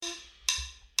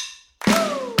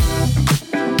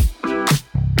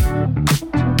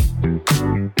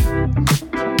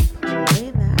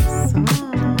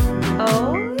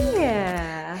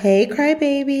Hey,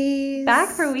 crybabies. Back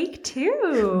for week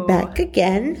 2. Back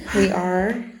again. We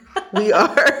are. We're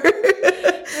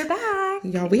back.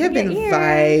 Y'all, we have been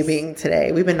vibing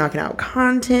today. We've been knocking out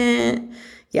content.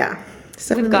 Yeah.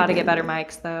 We've got to get better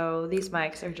mics, though. These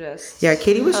mics are just... Yeah,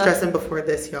 Katie was stressing before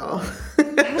this, y'all.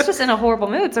 I was just in a horrible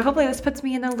mood, so hopefully this puts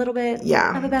me in a little bit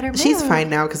of a better mood. She's fine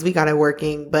now because we got it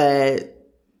working, but...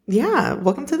 Yeah,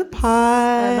 welcome to the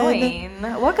pod. Annoying.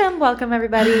 Welcome,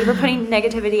 everybody. We're putting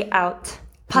negativity out.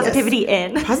 Positivity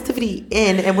in. Positivity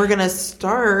in, and we're going to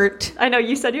start... I know,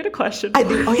 you said you had a question. I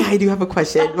do. Oh, yeah, I do have a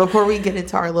question. Before we get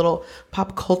into our little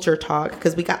pop culture talk,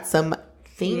 because we got some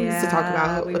things to talk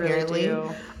about, we apparently. Really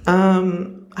do.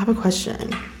 I have a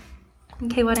question.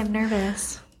 Okay, what? I'm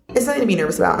nervous. It's nothing to be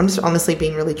nervous about. I'm just honestly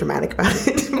being really dramatic about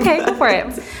it. Okay, go for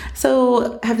it.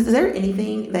 So, is there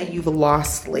anything that you've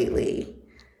lost lately?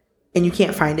 And you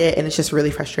can't find it, and it's just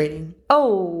really frustrating?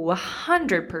 Oh,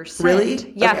 100%.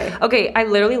 Really? Yeah. Okay, I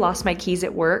literally lost my keys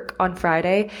at work on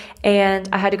Friday, and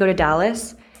I had to go to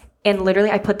Dallas, and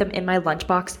literally I put them in my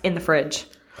lunchbox in the fridge.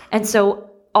 And so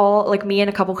me and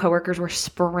a couple coworkers were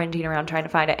sprinting around trying to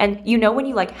find it. And you know when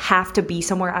you have to be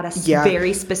somewhere at a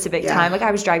very specific time?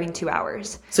 I was driving 2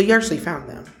 hours. So you actually found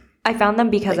them? I found them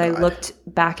because I looked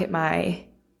back at I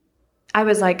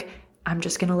was like, I'm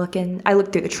just going to look in. I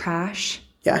looked through the trash.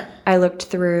 Yeah. I looked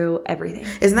through everything.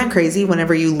 Isn't that crazy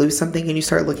whenever you lose something and you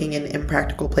start looking in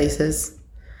impractical places?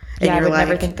 And I would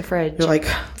never think the fridge. You're like,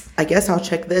 I guess I'll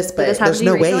check this, but there's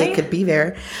no way it could be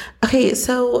there. Okay,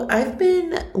 so I've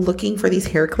been looking for these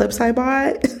hair clips I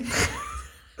bought.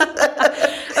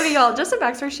 Okay, y'all, just a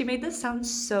backstory. She made this sound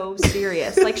so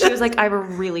serious. She was like, I have a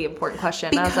really important question.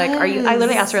 And I was like, I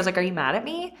literally asked her, I was like, are you mad at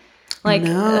me?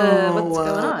 No. What's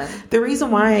going on? The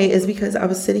reason why is because I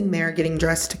was sitting there getting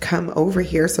dressed to come over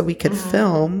here so we could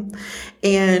film.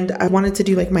 And I wanted to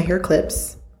do my hair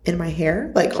clips in my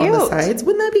hair, on the sides.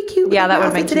 Wouldn't that be cute? Yeah, that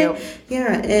would have been cute.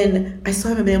 Yeah, and I still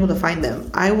haven't been able to find them.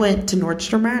 I went to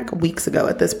Nordstrom Rack weeks ago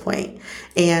at this point,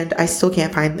 and I still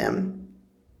can't find them.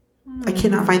 I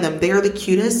cannot find them. They are the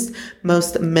cutest,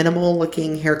 most minimal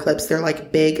looking hair clips. They're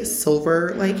big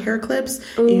silver hair clips.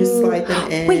 And you slide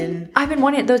them in. Wait, I've been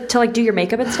wanting to do your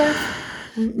makeup and stuff.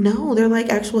 No, they're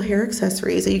actual hair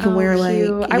accessories that you can wear.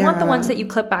 I want the ones that you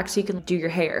clip back so you can do your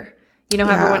hair. You know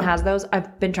how everyone has those?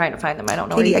 I've been trying to find them. I don't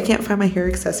know. Katie, I can't find my hair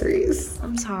accessories.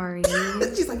 I'm sorry.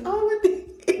 She's like, no.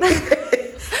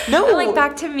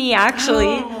 Back to me, actually.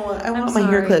 Oh, I want my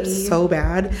hair clips so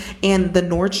bad. And the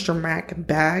Nordstrom Rack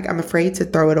bag, I'm afraid to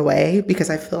throw it away because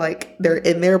I feel like they're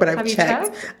in there, but I've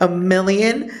checked a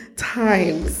million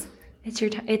times.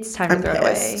 It's time to throw it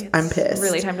away. I'm pissed. It's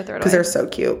really time to throw it away. Because they're so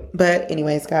cute. But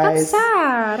anyways, guys. That's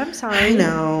sad. I'm sorry. I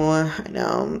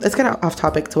know. It's kind of off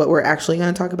topic to what we're actually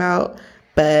going to talk about.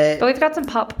 But we've got some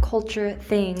pop culture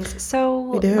things. So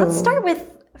we do. Let's start with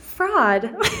fraud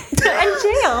and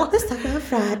jail. Let's talk about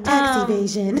fraud, tax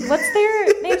evasion. What's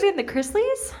their names again? The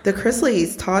Chrisleys? The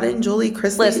Chrisleys. Todd and Julie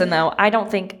Chrisley. Listen, though, I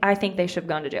think they should have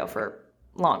gone to jail for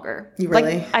longer. You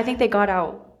really? I think they got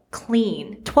out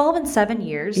clean. 12 and 7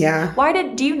 years. Yeah.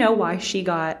 Do you know why she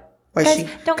got... Guys,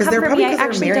 don't come for me. I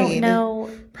actually don't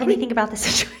know anything about the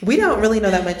situation. We don't really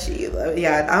know that much either.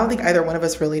 Yeah, I don't think either one of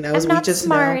us really knows. I'm not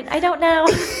smart. I don't know.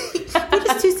 We're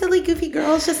just two silly, goofy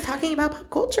girls just talking about pop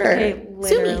culture. Okay,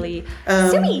 literally.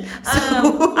 Sue me.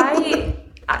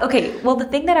 Okay, well, the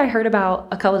thing that I heard about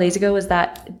a couple of days ago was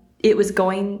that it was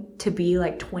going to be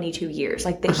 22 years.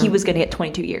 That he was going to get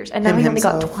 22 years. And now he only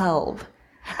got 12.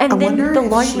 And then the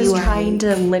lawyer was trying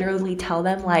to literally tell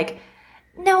them,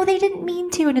 no, they didn't mean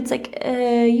to. And it's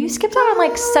you skipped out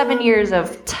on 7 years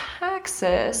of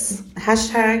taxes.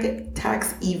 Hashtag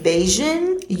tax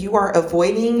evasion. You are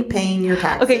avoiding paying your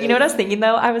taxes. Okay, you know what I was thinking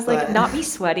though? I was not me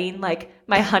sweating my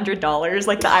 $100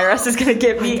 the IRS is going to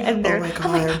give me. And they're, they're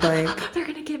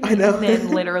going to give me. I know. And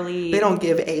then literally. They don't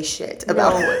give a shit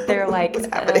about they're what's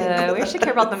happening. We should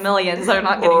care about the millions that are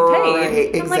not getting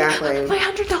paid. Right, exactly. My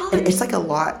 $100. And it's a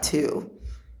lot too.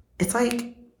 It's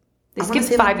they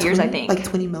skipped 5 years, I think.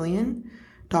 $20 million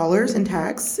in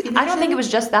tax evasion? I don't think it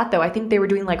was just that, though. I think they were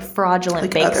doing,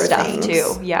 fraudulent bank stuff, things.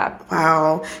 Too. Yeah.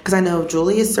 Wow. Because I know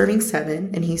Julie is serving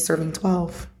 7, and he's serving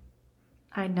 12.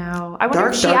 I know. I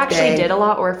wonder if she actually did a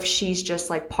lot, or if she's just,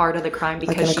 part of the crime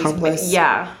because she's... accomplice.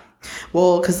 Yeah.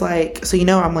 Well, because, so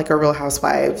I'm, a Real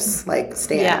Housewives,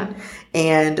 stan. Yeah.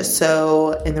 And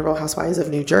so, in the Real Housewives of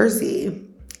New Jersey,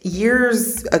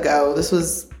 years ago, this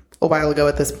was a while ago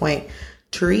at this point,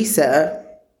 Teresa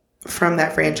from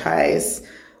that franchise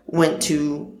went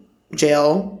to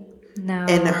jail. No.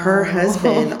 And her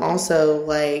husband also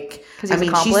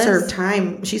she served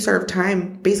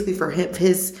time basically for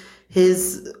his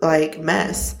his like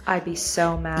mess. I'd be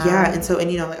so mad. Yeah, and so and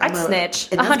you know, like I'd snitch.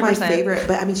 And that's 100%. My favorite.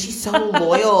 But I mean, she's so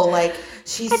loyal. Like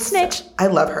she's. I'd snitch. I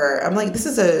love her. I'm like, this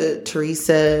is a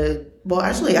Teresa. Well,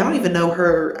 actually, I don't even know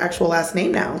her actual last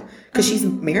name now because she's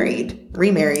remarried.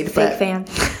 Fake fan.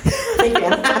 Fake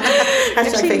fan.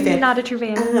 Hashtag fake fan. Not a true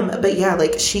fan. But yeah,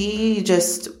 like she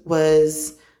just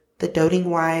was the doting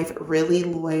wife, really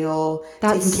loyal,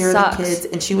 taking care of the kids,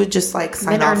 and she would just like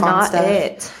sign off on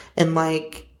stuff.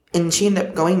 And she ended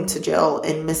up going to jail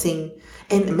and missing.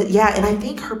 And yeah, and I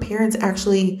think her parents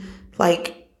actually,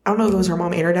 like, I don't know if it was her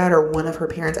mom and her dad or one of her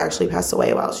parents actually passed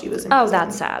away while she was in prison. Oh,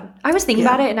 that's sad. I was thinking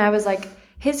about it and I was like,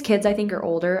 his kids, I think, are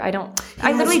older. I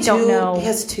literally don't know. He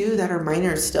has 2 that are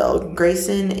minors still,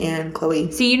 Grayson and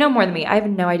Chloe. See, you know more than me. I have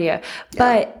no idea. Yeah.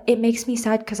 But it makes me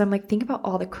sad because I'm like, think about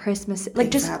all the Christmas, like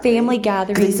just family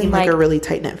gatherings. They seem like a really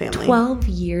tight-knit family. 12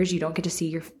 years you don't get to see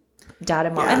your dad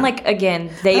and mom. Yeah. And like, again,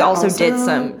 they also did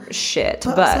some shit.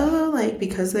 But also, like,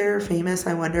 because they're famous,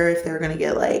 I wonder if they're going to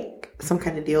get like some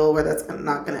kind of deal where that's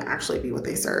not going to actually be what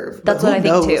they serve. That's what I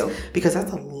think too. Because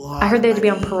that's a lot. I heard they had to be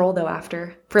on parole though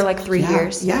for like 3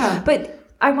 years. Yeah. But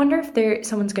I wonder if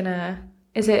someone's going to,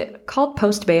 is it called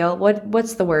post bail?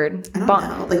 What's the word? I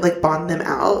don't know. Like bond them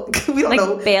out. We don't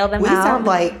know. Bail them out. We sound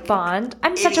like bond.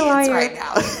 I'm such a liar right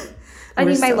now. I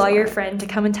need my lawyer friend to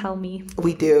come and tell me.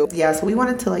 We do. Yeah, so we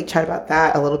wanted to like chat about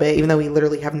that a little bit, even though we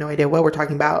literally have no idea what we're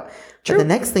talking about. True. But the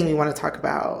next thing we want to talk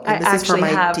about, and this is for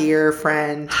my dear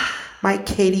friend, my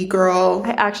Katie girl.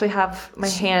 I actually have my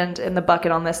hand in the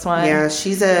bucket on this one. Yeah,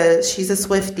 she's a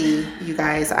Swiftie, you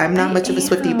guys. I'm not much of a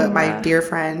Swiftie, but my dear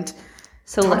friend.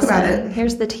 So talk about it.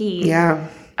 Here's the tea. Yeah.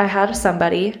 I had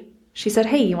somebody. She said,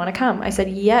 "Hey, you want to come?" I said,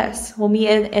 "Yes. We'll meet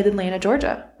in Atlanta,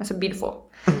 Georgia." I said, "Beautiful."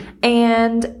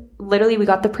 And literally we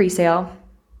got the pre-sale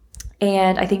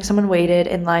and I think someone waited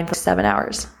in line for 7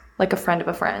 hours, like a friend of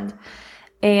a friend.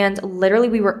 And literally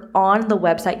we were on the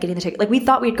website getting the ticket. Like we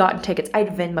thought we'd gotten tickets.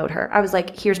 I'd Venmo'd her. I was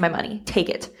like, here's my money. Take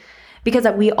it. Because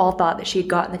we all thought that she had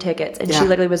gotten the tickets. And she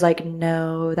literally was like,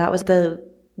 no, that was the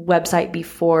website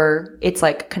before it's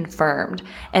like confirmed.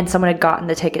 And someone had gotten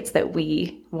the tickets that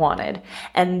we wanted.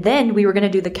 And then we were going to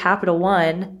do the Capital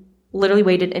One, literally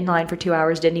waited in line for 2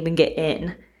 hours, didn't even get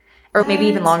in. Or maybe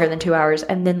even longer than 2 hours.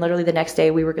 And then literally the next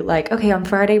day we were like, okay, on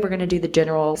Friday we're going to do the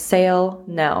general sale.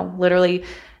 No, literally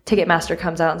Ticketmaster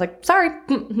comes out and is like, sorry,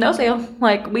 no sale.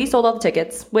 Like we sold all the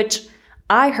tickets, which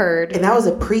I heard. And that was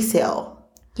a pre-sale.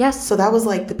 Yes. So that was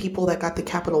like the people that got the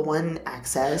Capital One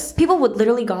access. People would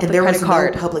literally got the credit card. And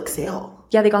there was no public sale.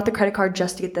 Yeah, they got the credit card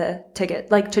just to get the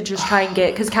ticket. Like to just try and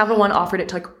get, because Capital One offered it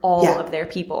to like all of their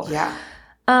people. Yeah.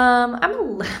 I'm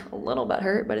a little bit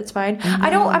hurt, but it's fine. Mm-hmm.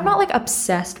 I'm not like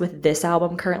obsessed with this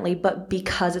album currently, but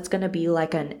because it's going to be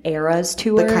like an Eras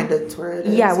tour. The kind of tour it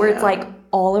is. Yeah, where it's like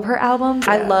all of her albums.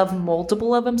 Yeah. I love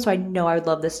multiple of them, so I know I would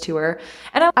love this tour.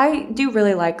 And I do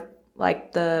really like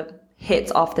the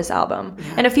hits off this album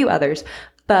and a few others.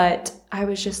 But I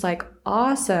was just like,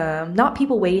 awesome. Not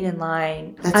people waiting in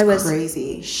line. I was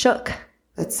crazy. Shook.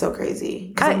 That's so crazy.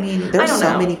 Because I mean, there's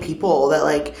so many people that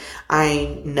like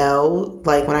I know,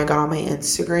 like when I got on my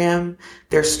Instagram,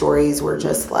 their stories were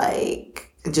just like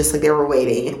they were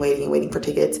waiting and waiting and waiting for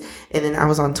tickets. And then I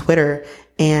was on Twitter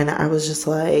and I was just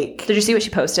like, did you see what she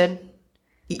posted?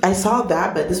 I saw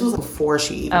that, but this was before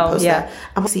she even posted that.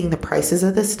 I'm seeing the prices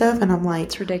of this stuff and I'm like,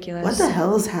 it's ridiculous. What the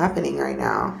hell is happening right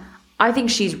now? I think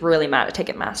she's really mad at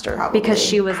Ticketmaster. Probably. Because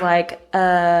she was like,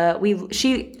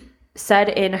 she said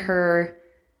in her,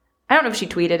 I don't know if she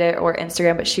tweeted it or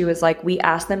Instagram, but she was like, we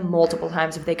asked them multiple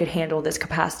times if they could handle this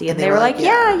capacity. And they were like,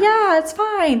 yeah, it's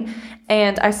fine.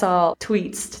 And I saw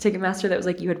tweets to Ticketmaster that was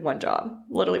like, you had one job.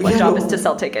 Literally one job is to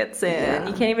sell tickets. And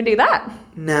you can't even do that.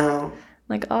 No.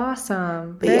 Like,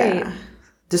 awesome. But great.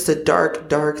 Just a dark,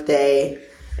 dark day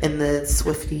in the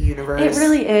Swiftie universe. It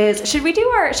really is. Should we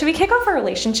kick off our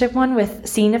relationship one with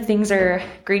seeing if things are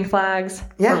green flags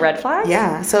or red flags?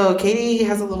 Yeah. So Katie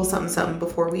has a little something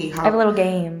before we hop. I have a little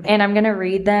game. And I'm going to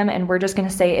read them and we're just going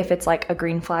to say if it's like a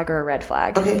green flag or a red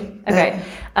flag. Okay.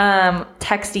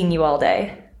 Texting you all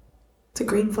day. It's a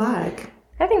green flag.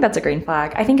 I think that's a green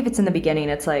flag. I think if it's in the beginning,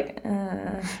 it's like,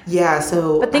 Yeah,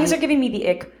 so... But things are giving me the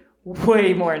ick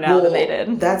way more now than they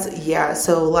did.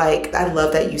 So like I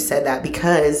love that you said that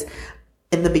because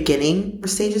in the beginning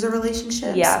stages of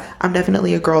relationships, I'm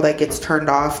definitely a girl that gets turned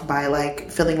off by like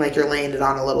feeling like you're laying it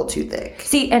on a little too thick.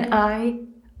 See, and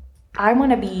I want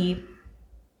to be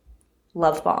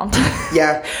love bombed.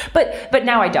 Yeah. But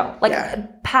now I don't.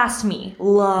 Like past me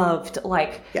loved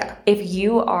like if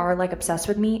you are like obsessed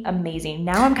with me, amazing.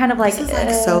 Now I'm kind of like this is like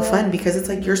so fun because it's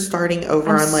like you're starting over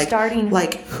on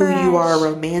like who you are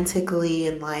romantically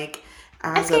and like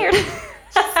I'm scared.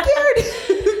 Scared.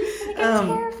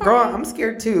 Girl, I'm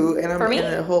scared too, and I'm in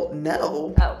a whole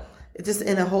It's just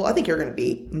in a whole. I think you're gonna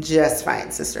be just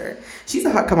fine, sister. She's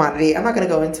a hot commodity. I'm not gonna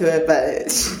go into it, but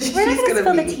we're not gonna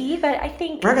spill the tea. But I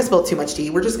think we're not gonna spill too much tea.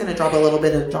 We're just gonna drop a little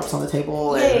bit of drops on the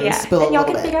table and spill and a y'all little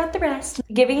can bit. figure out the rest.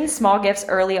 Giving small gifts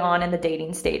early on in the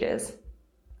dating stages.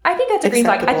 I think that's a green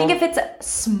flag. I think if it's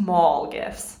small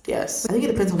gifts. Yes. I think it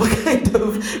depends on what kind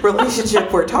of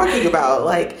relationship we're talking about.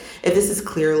 Like, if this is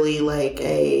clearly like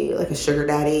a sugar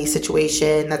daddy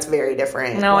situation, that's very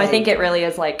different. No, I think it really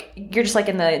is like, you're just like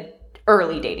in the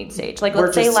early dating stage. Like,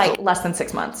 let's say like less than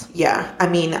 6 months. Yeah. I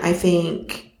mean, I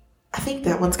think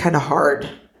that one's kind of hard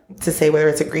to say whether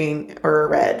it's a green or a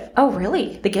red. Oh,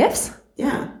 really? The gifts?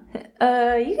 Yeah.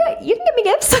 You can give me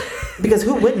gifts. Because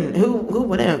who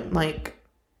wouldn't like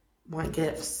want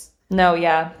gifts? No,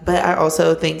 yeah. But I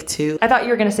also think too, I thought you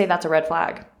were going to say that's a red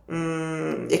flag.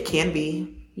 It can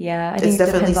be. Yeah, I think it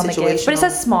depends on the gift. But it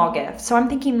says small gift. So I'm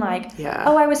thinking like,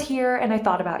 oh, I was here and I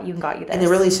thought about you and got you this. And it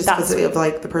really is just because of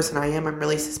like the person I am. I'm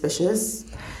really suspicious.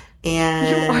 And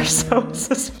you are so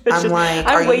suspicious. I'm like,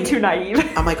 I'm way too naive.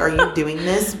 I'm like, are you doing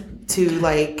this to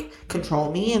like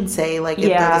control me and say like, throw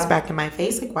this back in my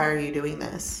face? Like, why are you doing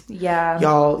this? Yeah.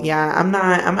 Y'all, I'm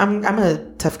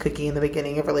a tough cookie in the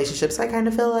beginning of relationships. I kind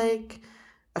of feel like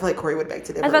Corey would beg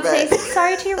to differ. I was about to say,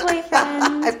 sorry to your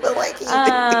boyfriend. I feel like he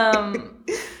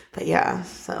did. But yeah,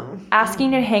 so.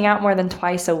 Asking to hang out more than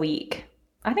twice a week.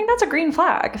 I think that's a green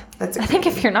flag. I think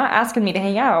if you're not asking me to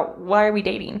hang out, why are we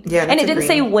dating? Yeah, and it didn't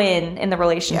say when in the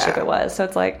relationship it was. So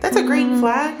it's like. That's a green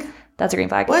flag? That's a green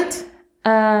flag. What?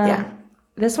 Yeah.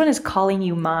 This one is calling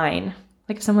you mine.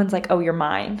 Like if someone's like, oh, you're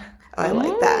mine. Oh, I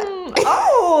like that.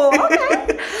 Oh,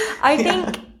 okay.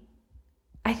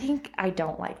 I think I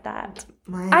don't like that.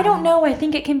 I don't know. I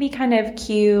think it can be kind of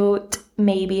cute,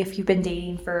 maybe if you've been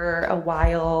dating for a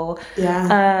while.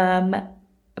 Yeah.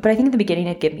 But I think in the beginning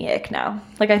it'd give me ick now.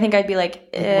 Like I think I'd be like,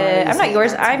 I'm not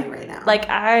yours. I'm right now. Like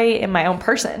I am my own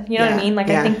person. You know what I mean? Like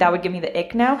I think that would give me the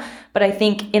ick now. But I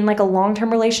think in like a long-term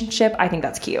relationship, I think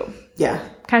that's cute. Yeah.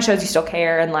 Kind of shows you still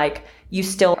care and like you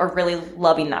still are really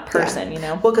loving that person, you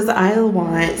know? Well, because I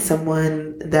want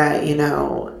someone that,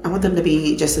 I want them to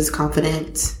be just as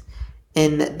confident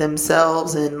in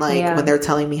themselves and like when they're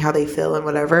telling me how they feel and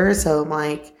whatever. So I'm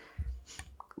like,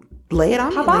 lay it on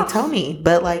me, like tell me.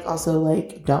 But like also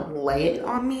like don't lay it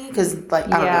on me because like, I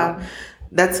don't know.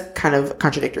 That's kind of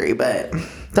contradictory, but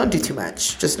don't do too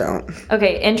much. Just don't.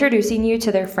 Okay, introducing you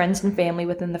to their friends and family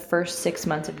within the first 6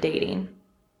 months of dating.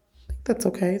 That's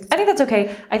okay. I think that's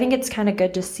okay. I think it's kind of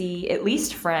good to see at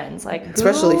least friends. Like,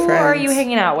 especially who friends. are you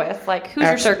hanging out with? Like, who's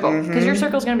your circle? Because your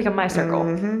circle is going to become my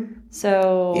circle.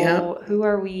 So, who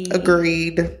are we?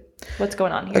 Agreed. What's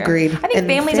going on here? Agreed. I think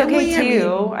family's okay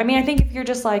too. I mean, I think if you're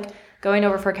just like going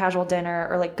over for a casual dinner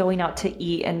or like going out to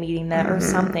eat and meeting them or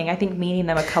something, I think meeting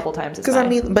them a couple times is fine. Because I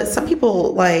mean, but some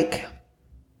people like,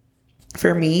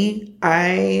 for me,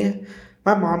 my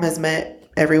mom has met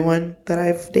everyone that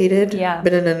I've dated,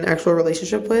 been in an actual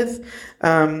relationship with.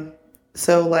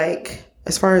 So like,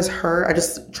 as far as her, I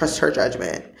just trust her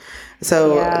judgment.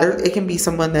 So it can be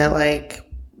someone that like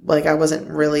I wasn't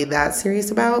really that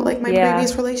serious about, like my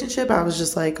previous relationship. I was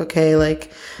just like, okay,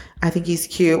 like I think he's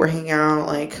cute. We're hanging out.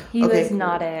 Like he was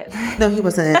not it. No, he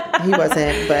wasn't. He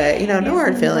wasn't. But no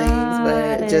hard feelings.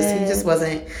 But he just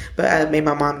wasn't. But I made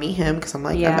my mom meet him because I'm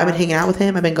like, I've been hanging out with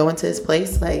him. I've been going to his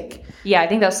place. Like, I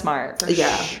think that's smart. For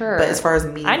sure. But as far as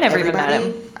me, I never even met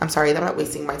him. I'm sorry, I'm not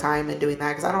wasting my time in doing that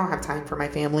because I don't have time for my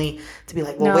family to be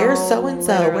like, well, where's so and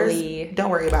so? Don't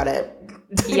worry about it.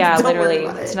 Yeah, literally,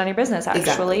 it's none of your business.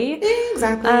 Actually,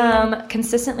 exactly.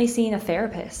 Consistently seeing a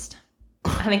therapist.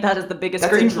 I think that is the biggest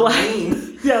green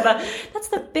flag. That's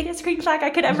the biggest green flag I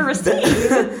could ever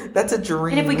receive. That's a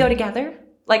dream. And if we go together,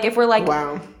 like if we're like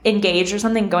engaged or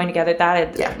something, going together,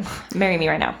 marry me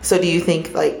right now. So do you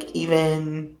think like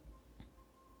even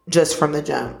just from the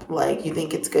jump, like you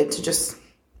think it's good to just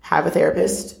have a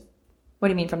therapist? What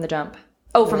do you mean from the jump?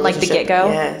 Oh, from like the get-go?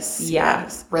 Yes. Yeah.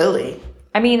 Yes. Really?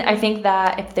 I mean, I think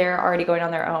that if they're already going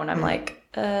on their own, I'm like,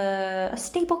 a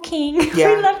stable king.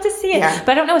 Yeah. We love to see it. Yeah.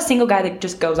 But I don't know a single guy that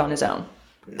just goes on his own.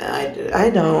 No, I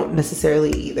don't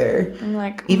necessarily either. I'm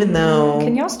like, even though.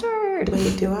 Can y'all start?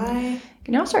 Wait, do I?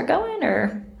 Can y'all start going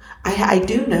or? I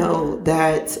do know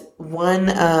that one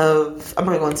of, I'm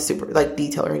not going to go into super like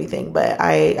detail or anything, but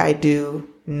I do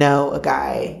know a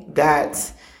guy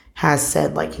that has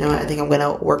said like, I think I'm going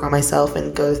to work on myself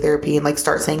and go to therapy and like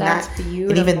start saying That's that. Beautiful.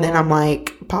 And even then I'm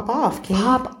like, pop off, king.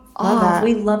 Pop off.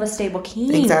 We love a stable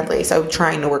king. Exactly. So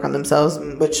trying to work on themselves,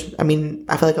 which I mean,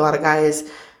 I feel like a lot of guys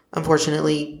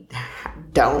unfortunately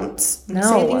don't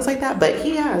say things like that, but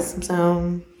he has.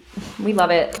 So We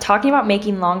love it. Talking about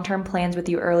making long-term plans with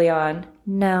you early on.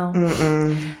 No.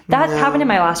 That happened in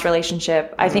my last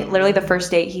relationship. I think literally the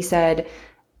first date he said,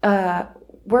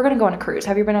 we're going to go on a cruise.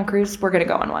 Have you been on a cruise? We're going to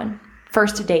go on one.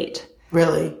 First date.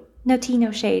 Really? No tea,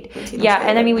 no shade.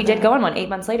 And I mean, we did go on one. 8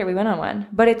 months later, we went on one.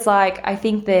 But it's like, I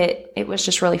think that it was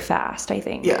just really fast, I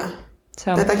think. Yeah.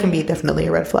 So that can be definitely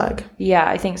a red flag. Yeah,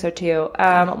 I think so too.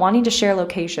 Wanting to share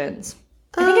locations.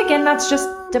 I think, again, that's just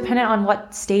dependent on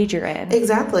what stage you're in.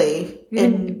 Exactly.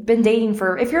 You've been dating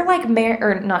for, if you're like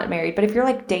not married, but if you're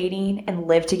like dating and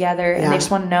live together and they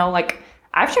just want to know, like,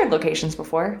 I've shared locations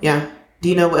before. Yeah. Do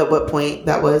you know at what point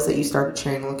that was that you started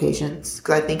sharing locations?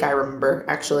 Because I think I remember,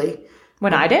 actually.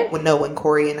 When I did? When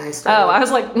Corey and I started. Oh, I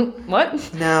was like,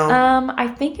 what? No. I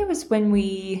think it was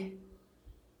when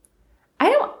I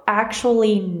don't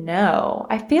actually know.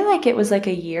 I feel like it was like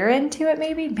a year into it,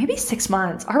 maybe 6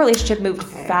 months. Our relationship moved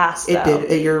fast, though. It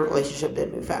did. Your relationship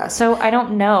did move fast. So I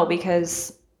don't know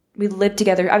because we lived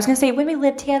together. I was going to say when we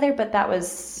lived together, but that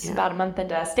was about a month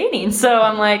into us dating. So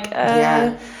I'm like,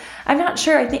 I'm not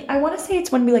sure. I want to say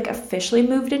it's when we like officially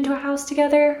moved into a house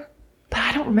together, but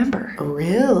I don't remember.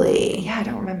 Really? Yeah, I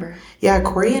don't remember. Yeah,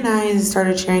 Corey and I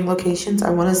started sharing locations, I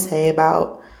want to say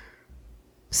about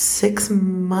 6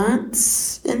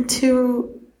 months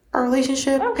into our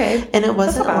relationship. Okay. And it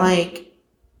wasn't like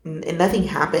nothing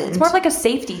happened. It's more of like a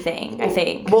safety thing, I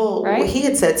think. Well, right? He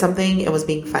had said something, it was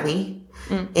being funny.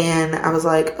 And I was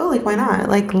like, oh, like, why not?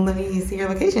 Like, let me see your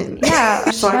location.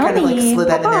 Yeah. So I kind of like slid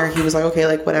that in there. He was like, okay,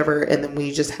 like, whatever. And then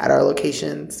we just had our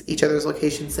locations, each other's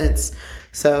locations since.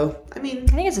 So, I mean.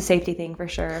 I think it's a safety thing for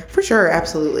sure. For sure.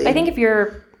 Absolutely. I think if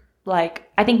you're like,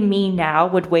 I think me now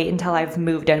would wait until I've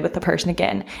moved in with the person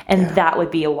again. And that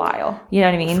would be a while. You know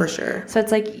what I mean? For sure. So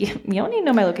it's like, you don't need to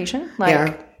know my location.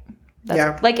 Like,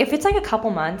 like if it's like a couple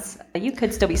months, you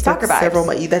could still be stalker vibes. Several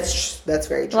months. That's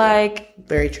very true. Like,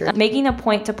 very true. Making a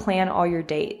point to plan all your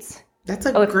dates. That's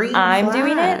a green I'm flag.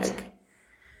 doing it.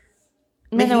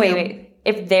 No, wait.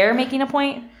 If they're making a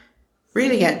point,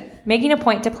 read it again. Making a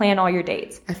point to plan all your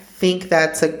dates. I think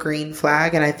that's a green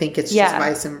flag, and I think it's just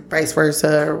vice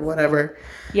versa or whatever.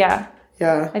 Yeah.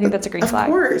 Yeah. I think that's a green flag.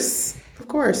 Of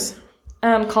course.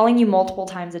 Calling you multiple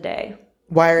times a day.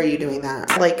 Why are you doing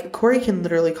that? Like, Corey can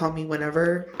literally call me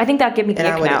whenever. I think that'd give me the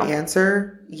ick now. And I would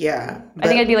answer. Yeah. I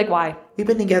think I'd be like, why? We've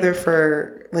been together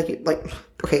for, like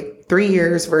 3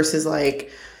 years versus,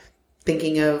 like,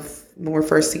 thinking of when we're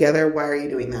first together. Why are you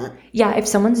doing that? Yeah, if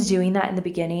someone's doing that in the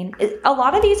beginning. A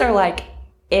lot of these are, like,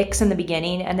 icks in the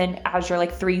beginning, and then as you're,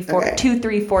 like, 2,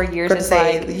 3, 4 years, it's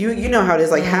like. You know how it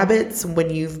is. Like, habits when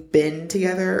you've been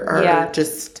together are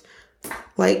just.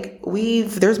 Like,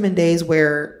 there's been days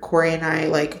where Corey and I,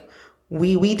 like,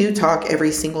 we do talk every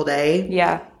single day.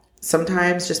 Yeah.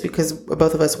 Sometimes just because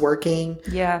both of us working.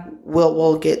 Yeah.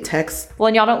 We'll get texts. Well,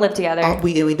 and y'all don't live together.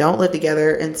 We don't live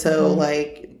together. And so,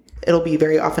 like, it'll be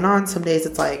very off and on. Some days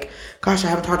it's like, gosh, I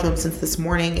haven't talked to him since this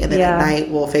morning. And then at night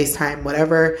we'll FaceTime,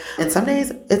 whatever. And some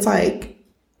days it's like,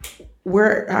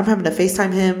 I'm having to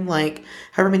FaceTime him, like,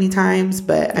 however many times.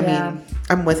 But, I mean,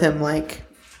 I'm with him, like,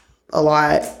 a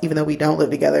lot, even though we don't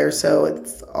live together. So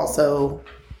it's also,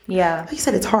 like you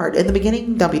said, it's hard. In the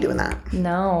beginning, don't be doing that.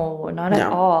 No, not at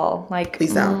all. Like,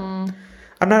 please don't.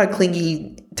 I'm not a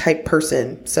clingy type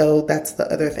person. So that's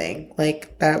the other thing.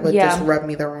 Like, that would just rub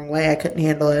me the wrong way. I couldn't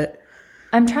handle it.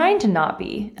 I'm trying to not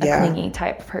be a clingy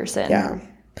type person. Yeah.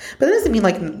 But that doesn't mean,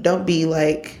 like, don't be,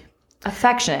 like,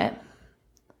 affectionate.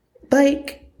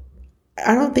 Like,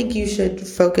 I don't think you should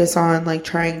focus on, like,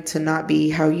 trying to not be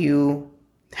how you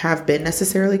have been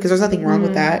necessarily, because there's nothing wrong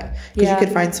with that, because you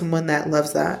could find someone that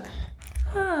loves that.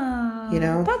 You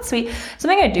know, that's sweet.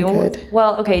 Something I do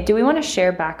well, okay, do we want to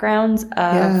share backgrounds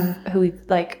of who we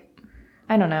like?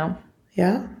 I don't know.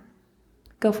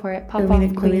 Go for it. Pop off.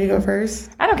 Want me to go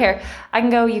first? I don't care. I can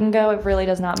go, you can go. It really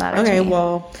does not matter to me.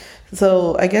 Well,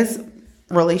 so I guess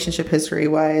relationship history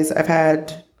wise, I've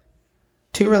had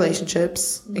 2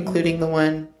 relationships, including the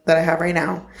one that I have right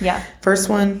now. First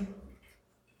one,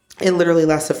 it literally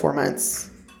lasted 4 months.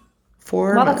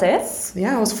 4 months. That's it?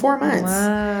 Yeah, it was 4 months.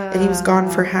 Wow. And he was gone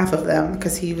for half of them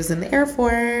because he was in the Air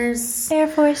Force. Air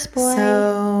Force boy.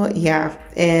 So, yeah.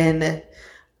 And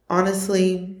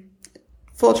honestly,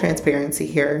 full transparency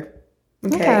here.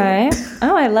 Okay.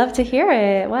 Oh, I love to hear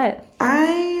it. What?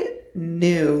 I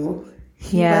knew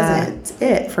he wasn't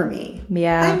it for me.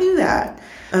 Yeah. I knew that.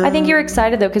 I think you're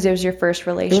excited though because it was your first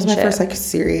relationship. It was my first like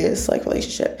serious like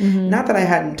relationship. Not that I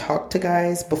hadn't talked to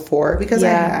guys before, because I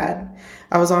had.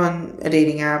 I was on a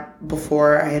dating app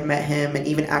before I had met him, and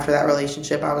even after that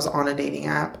relationship, I was on a dating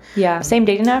app. Yeah, same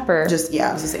dating app or? Just, yeah,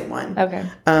 it was the same one. Okay.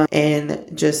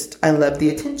 And just, I love the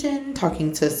attention,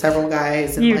 talking to several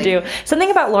guys. And you do. Something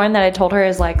about Lauren that I told her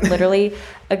is like, literally,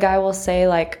 a guy will say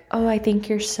like, oh, I think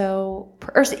you're so,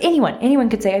 or anyone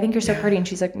could say, I think you're so pretty. And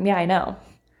she's like, yeah, I know.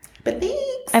 But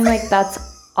thanks. I'm like, that's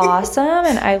awesome.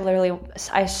 And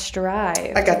I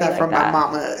strive. I got that from my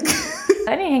mama.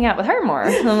 I need to hang out with her more.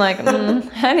 I'm like,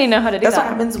 I need to know how to do That's that.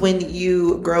 what happens when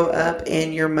you grow up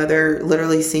and your mother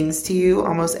literally sings to you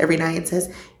almost every night and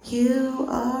says, you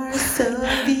are so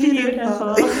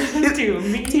beautiful to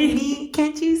me. To me,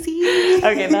 can't you see?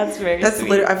 Okay, that's very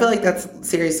sweet. I feel like that's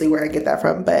seriously where I get that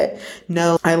from. But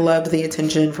no, I loved the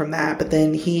attention from that. But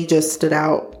then he just stood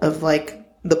out of like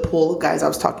the pool of guys I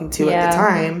was talking to at the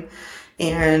time.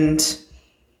 And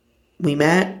we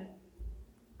met.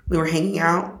 We were hanging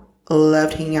out.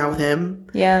 Loved hanging out with him.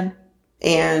 Yeah.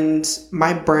 And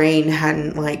my brain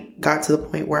hadn't like got to the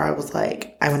point where I was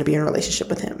like, I want to be in a relationship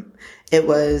with him. It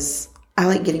was, I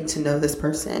like getting to know this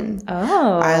person.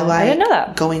 Oh, I didn't know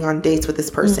that. Going on dates with this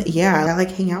person. Yeah. I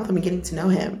like hanging out with him and getting to know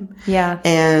him. Yeah.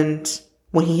 And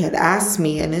when he had asked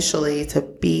me initially to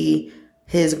be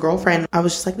his girlfriend, I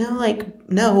was just like,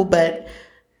 no, but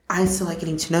I still like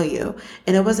getting to know you.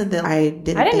 And it wasn't that I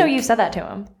didn't know you said that to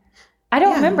him. I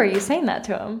don't remember you saying that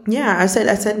to him. Yeah, I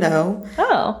said no.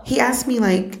 Oh. He asked me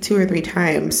like 2 or 3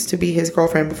 times to be his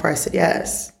girlfriend before I said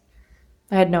yes.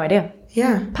 I had no idea.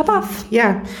 Yeah. Pop off.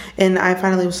 Yeah. And I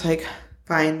finally was like,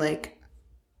 fine, like,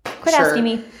 quit asking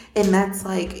me. And that's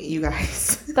like, you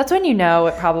guys. That's when you know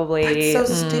it probably. That's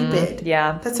so stupid.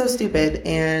 Yeah. That's so stupid.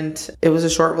 And it was a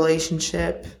short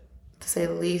relationship, to say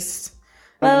the least.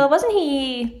 Well, wasn't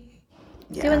he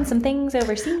doing some things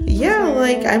overseas?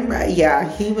 Yeah,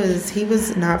 he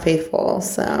was not faithful,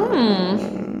 so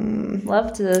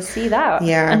love to see that.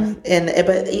 Yeah.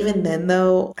 But even then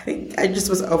though, I think I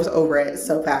was over it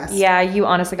so fast. Yeah, you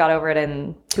honestly got over it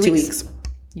in 2 weeks.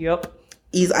 Yep.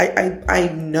 I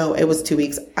know it was 2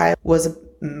 weeks. I was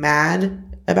mad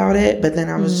about it, but then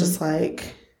I was just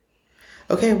like,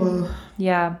 okay, well,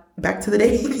 yeah, back to the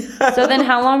dating. So then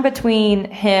how long between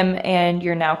him and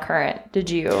your now current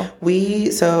did you?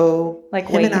 Him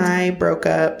and I broke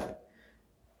up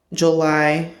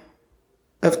July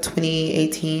of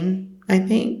 2018, I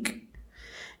think.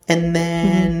 And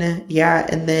then,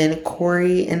 and then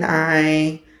Corey and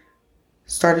I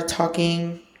started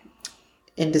talking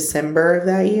in December of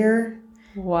that year.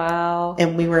 Wow.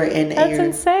 And we were That's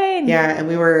insane. Yeah, and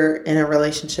we were in a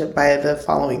relationship by the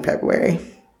following February.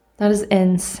 That is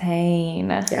insane.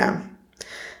 Yeah.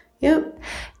 Yep.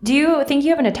 Do you think you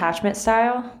have an attachment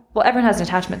style? Well, everyone has an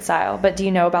attachment style, but do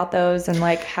you know about those and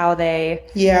like how they...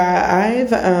 Yeah, I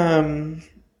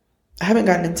haven't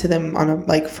gotten into them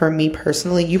for me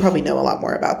personally. You probably know a lot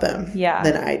more about them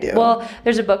than I do. Well,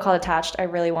 there's a book called Attached I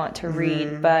really want to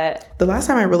read, but... The last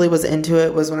time I really was into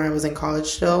it was when I was in college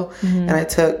still, and I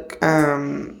took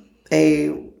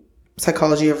a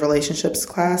psychology of relationships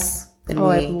class. And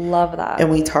I love that. And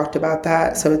we talked about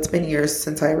that. So it's been years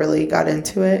since I really got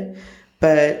into it.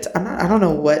 But I don't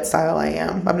know what style I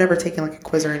am. I've never taken like a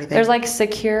quiz or anything. There's like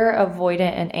secure,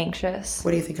 avoidant, and anxious.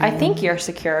 What do you think I think you're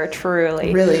secure,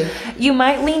 truly. Really? You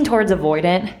might lean towards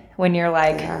avoidant when you're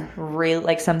like really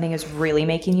like something is really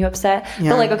making you upset. Yeah.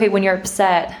 But like, okay, when you're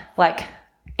upset, like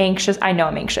anxious, I know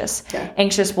I'm anxious. Yeah.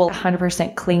 Anxious will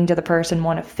 100% cling to the person,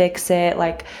 want to fix it.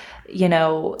 Like,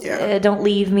 don't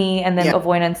leave me. And then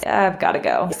avoidance, I've got to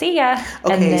go. See ya.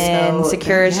 Okay, and then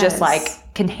secure is just like,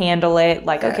 can handle it.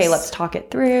 Like, okay, let's talk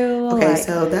it through. Okay,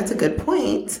 so that's a good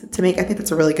point to make. I think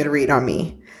that's a really good read on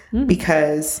me.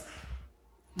 Because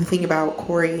the thing about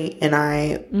Corey and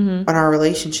I on our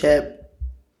relationship,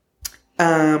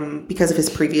 because of his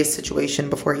previous situation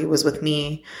before he was with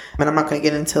me, and I'm not going to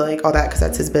get into like all that because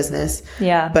that's his business.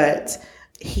 Yeah. But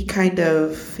he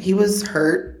was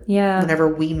hurt whenever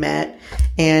we met,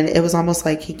 and it was almost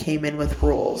like he came in with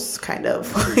rules, kind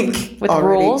of like with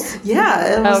already. Rules.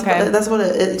 Yeah, it was, that's what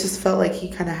it just felt like. He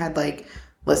kind of had like,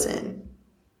 listen,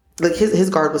 like his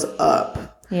guard was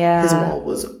up. Yeah, his wall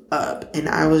was up, and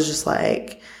I was just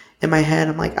like, in my head,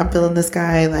 I'm like, I'm feeling this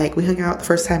guy. Like we hung out the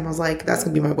first time, I was like, that's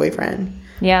gonna be my boyfriend.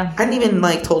 Yeah, I didn't even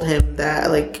like told him that.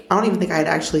 Like I don't even think I had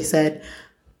actually said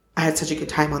I had such a good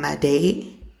time on that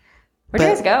date. Where'd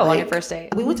you guys go on your first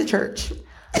date? We went to church.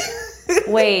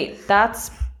 Wait, that's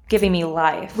giving me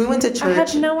life. We went to church. I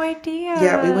had no idea.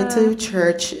 Yeah, we went to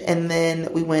church, and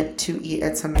then we went to eat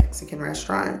at some Mexican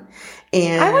restaurant.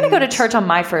 And I want to go to church on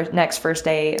my next first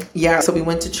date. Yeah, so we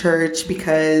went to church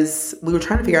because we were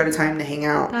trying to figure out a time to hang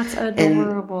out. That's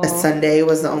adorable. And a Sunday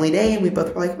was the only day, and we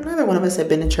both were like, neither one of us had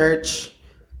been to church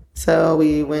So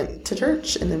we went to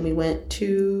church, and then we went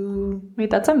to... Wait,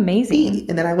 that's amazing.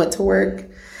 And then I went to work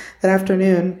that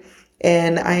afternoon,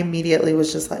 and I immediately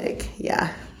was just like,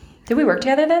 yeah. Did we work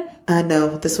together then?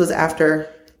 No, this was after.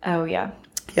 Oh, yeah.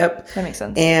 Yep. That makes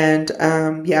sense. And,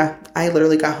 I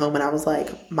literally got home, and I was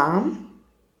like, Mom,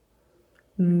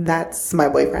 that's my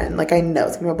boyfriend. Like, I know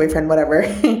it's my boyfriend, whatever.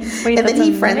 Wait, and then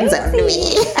he friends zoned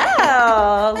me.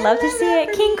 Oh, love to see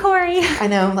it. King Corey. I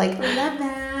know, like, love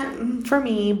that for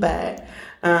me, but,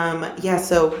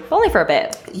 so. Only for a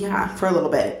bit. Yeah, for a little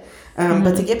bit.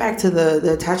 But to get back to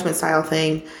the attachment style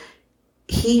thing,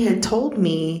 he had told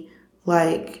me,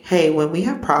 like, hey, when we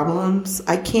have problems,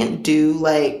 I can't do,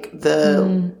 like,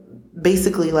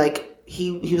 basically, like,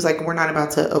 he was like, we're not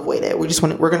about to avoid it. We're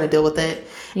going to deal with it.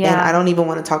 Yeah. And I don't even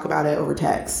want to talk about it over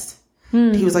text.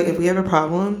 He was like, if we have a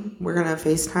problem, we're going to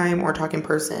FaceTime or talk in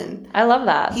person. I love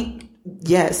that.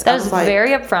 Yes. That is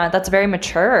very upfront. That's very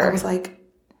mature. I was like,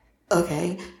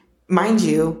 okay. Mind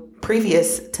you,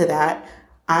 previous to that,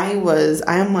 I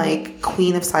am like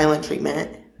queen of silent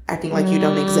treatment, acting like you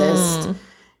don't exist.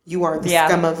 You are the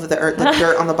scum of the earth, like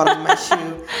dirt on the bottom of my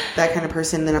shoe, that kind of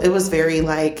person. And it was very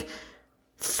like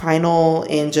final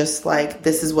and just like,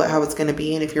 this is how it's going to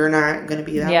be. And if you're not going to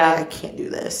be that way, I can't do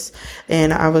this.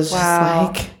 And I was just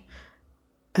like,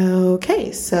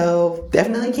 okay, so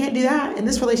definitely can't do that in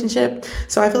this relationship.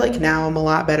 So I feel like now I'm a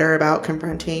lot better about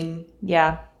confronting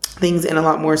things and a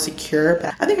lot more secure.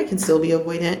 But I think I can still be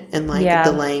avoidant and like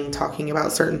delaying talking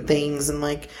about certain things and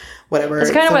like whatever.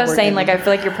 That's kind of what I was saying. Like, I feel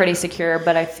like you're pretty secure,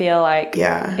 but I feel like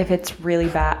if it's really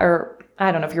bad, or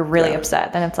I don't know, if you're really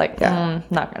upset, then it's like, not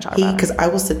going to talk about it. Because I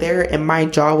will sit there and my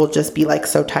jaw will just be like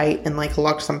so tight and like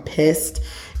locked. I'm pissed.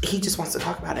 He just wants to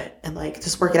talk about it and like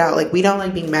just work it out. Like, we don't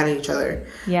like being mad at each other.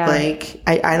 Yeah. Like,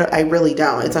 I really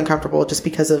don't. It's uncomfortable just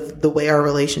because of the way our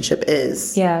relationship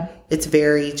is. Yeah. It's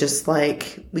very just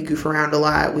like, we goof around a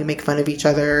lot. We make fun of each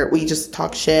other. We just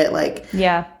talk shit. Like,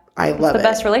 I love it. It's the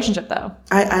best relationship though.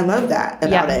 I love that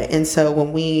about it. And so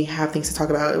when we have things to talk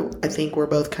about, I think we're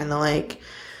both kind of like,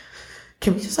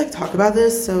 can we just like talk about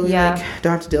this so we like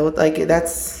don't have to deal with like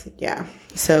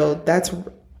so that's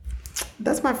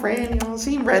my friend, you know,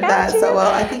 she read that so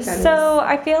well. I think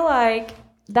I feel like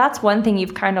that's one thing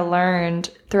you've kind of learned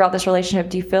throughout this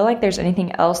relationship. Do you feel like there's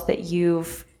anything else that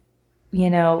you've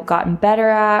gotten better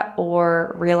at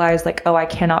or realized like, oh, I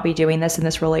cannot be doing this in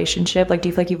this relationship? Like, do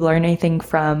you feel like you've learned anything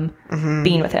from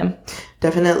being with him?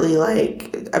 Definitely.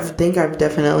 Like, I think I've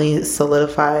definitely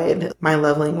solidified my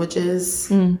love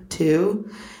languages too.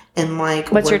 And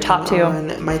like, what's your top two?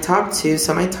 My top two.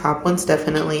 So my top one's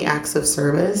definitely acts of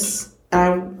service.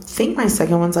 And I think my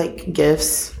second one's like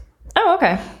gifts. Oh,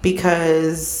 okay.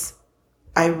 Because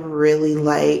I really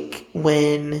like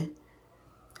when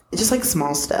just like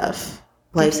small stuff.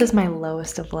 Like, this is my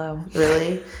lowest of low.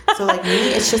 Really? So like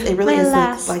me, it really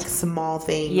is like small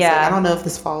things. Yeah. Like, I don't know if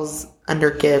this falls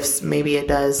under gifts. Maybe it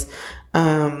does.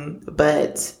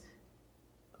 But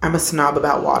I'm a snob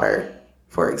about water,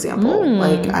 for example.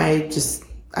 Like,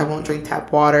 I won't drink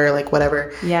tap water, like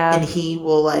whatever. Yeah. And he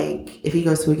will like, if he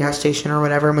goes to a gas station or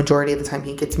whatever, majority of the time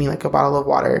he gets me like a bottle of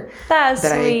water. That's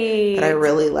sweet. That I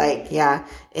really like. Yeah.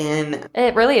 And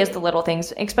it really is the little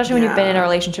things, especially when you've been in a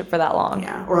relationship for that long.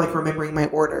 Yeah. Or like remembering my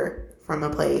order from a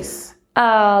place.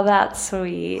 Oh, that's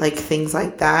sweet. Like things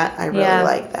like that. I really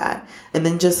like that. And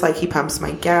then just like he pumps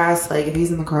my gas. Like if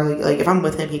he's in the car, like if I'm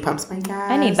with him, he pumps my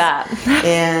gas. I need that.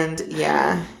 And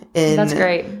and that's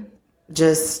great.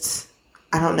 Just,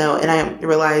 I don't know. And I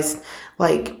realized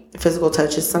like physical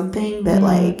touch is something that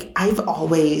like I've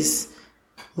always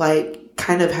like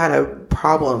kind of had a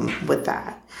problem with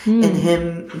that. And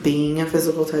him being a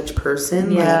physical touch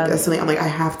person, like that's something I'm like, I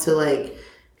have to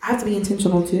be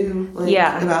intentional too. Like,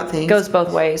 about things. Goes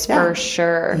both ways for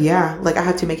sure. Yeah. Like I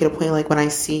have to make it a point, like when I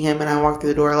see him and I walk through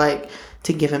the door, like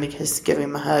to give him a kiss, give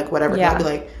him a hug, whatever. Yeah. I'll be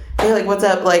like, hey, like, what's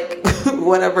up? Like,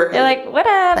 whatever. You're like, what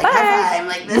up? Like, bye. High five.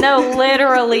 Like, no,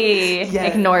 literally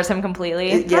ignores him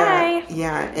completely. Bye.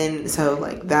 Yeah. And so,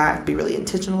 like, that I'd be really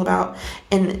intentional about.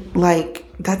 And, like,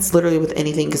 that's literally with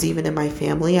anything. Because even in my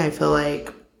family, I feel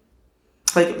like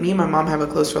me and my mom have a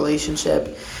close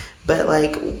relationship. But,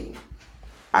 like,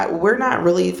 we're not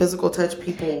really physical touch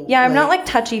people. Yeah, I'm not, like,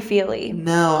 touchy-feely.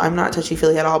 No, I'm not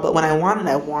touchy-feely at all. But when I want it,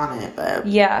 I want it. But,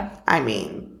 I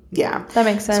mean, yeah. That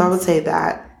makes sense. So I would say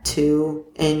that too.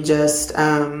 And just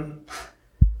I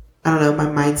don't know, my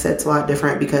mindset's a lot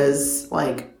different because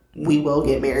like we will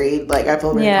get married. Like I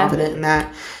feel very confident in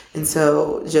that. And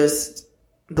so just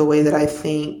the way that I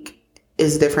think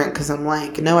is different because I'm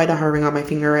like, no, I don't have a ring on my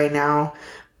finger right now,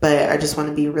 but I just want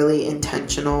to be really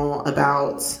intentional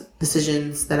about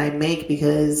decisions that I make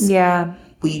because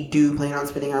we do plan on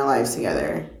spending our lives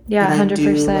together. Yeah, and 100%. I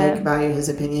do like value his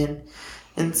opinion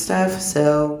and stuff.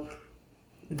 So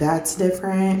that's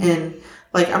different. And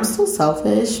like, I'm still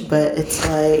selfish, but it's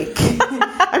like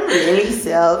I'm really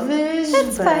selfish.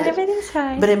 It's fine. Everything's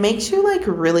fine. But it makes you like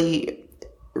really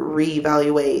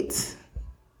reevaluate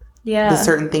the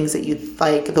certain things that you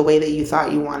like, the way that you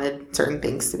thought you wanted certain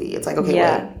things to be. It's like, okay,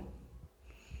 wait.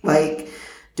 Like,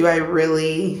 do I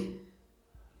really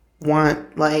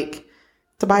want like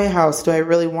to buy a house? Do I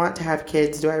really want to have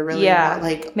kids? Do I really want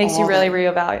like makes you really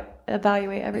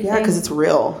evaluate everything? Yeah, because it's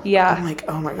real. Yeah. I'm like,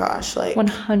 oh my gosh, like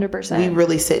 100%. We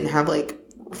really sit and have like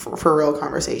for real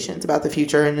conversations about the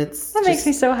future, and that makes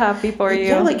me so happy for you.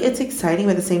 Yeah, like it's exciting,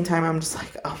 but at the same time, I'm just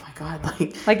like, oh my god,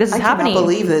 like this is happening. I cannot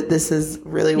believe that this is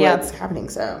really what's happening.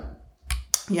 So,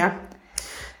 yeah,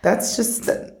 that's just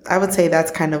I would say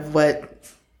that's kind of what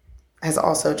has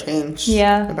also changed.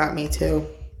 About me too.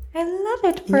 I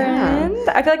love it, friend.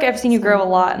 Yeah. I feel like I've seen you grow a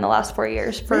lot in the last 4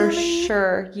 years, for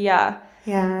sure. Yeah.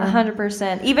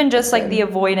 100%. Even just like the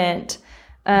avoidant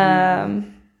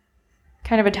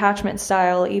kind of attachment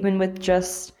style, even with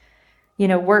just,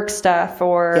 work stuff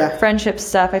or friendship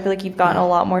stuff. I feel like you've gotten a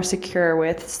lot more secure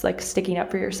with like sticking up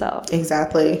for yourself.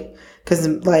 Exactly. Because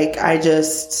like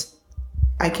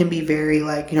I can be very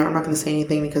like, I'm not going to say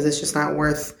anything because it's just not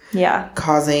worth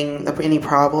causing any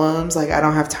problems. Like, I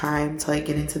don't have time to like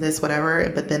get into this, whatever.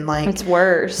 But then like it's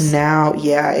worse now.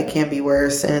 Yeah, it can be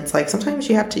worse. And it's like, sometimes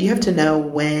you have to know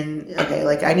when, okay,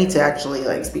 like I need to actually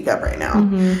like speak up right now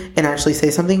and actually say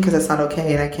something, because it's not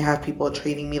okay. And I can't have people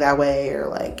treating me that way or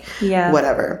like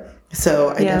whatever. So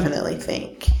I definitely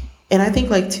think, and I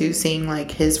think like too, seeing like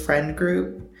his friend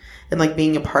group and like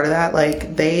being a part of that,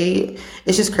 like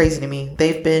it's just crazy to me.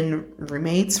 They've been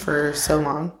roommates for so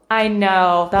long. I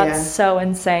know. That's so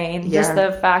insane. Yeah. Just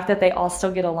the fact that they all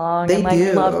still get along and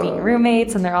like love being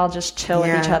roommates, and they're all just chill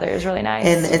with each other is really nice.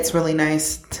 And it's really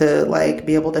nice to like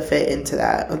be able to fit into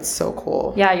that. It's so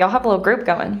cool. Yeah, y'all have a little group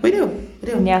going. We do.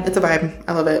 Yeah. It's a vibe.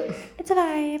 I love it. It's a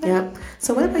vibe. Yeah.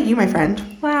 So what about you, my friend?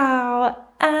 Wow.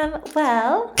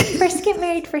 Well, first get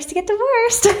married, first to get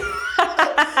divorced.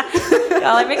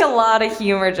 I make a lot of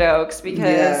humor jokes because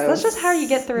that's just how you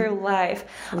get through life.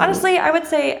 Honestly, I would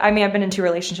say, I've been in 2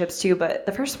 relationships too, but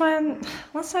the first one,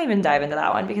 let's not even dive into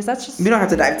that one because that's just... We don't have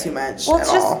to dive too much Well,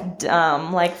 it's just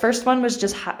dumb. Like, first one was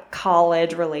just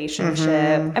college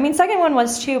relationship. Second one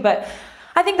was too, but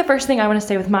I think the first thing I want to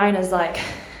say with mine is like...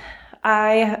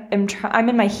 I'm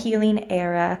in my healing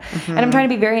era and I'm trying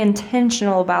to be very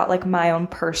intentional about like my own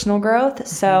personal growth.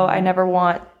 So I never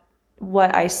want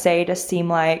what I say to seem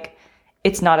like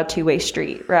it's not a two-way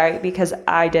street, right? Because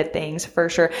I did things for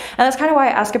sure. And that's kind of why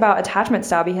I ask about attachment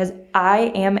style, because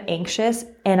I am anxious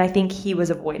and I think he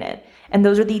was avoidant. And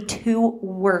those are the 2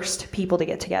 worst people to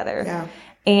get together. Yeah.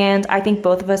 And I think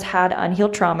both of us had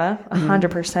unhealed trauma,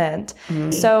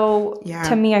 100%. So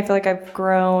to me, I feel like I've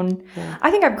grown. I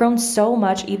think I've grown so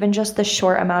much, even just the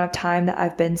short amount of time that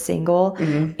I've been single.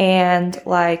 And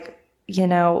like,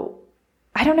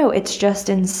 I don't know. It's just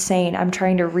insane. I'm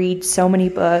trying to read so many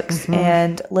books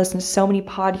and listen to so many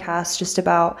podcasts just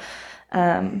about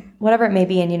whatever it may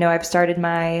be. And, I've started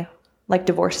my like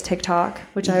divorce TikTok,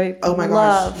 which I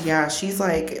love. Gosh. Yeah, she's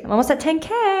like... I'm almost at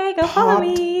 10K. Go follow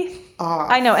me.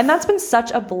 I know. And that's been such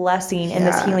a blessing in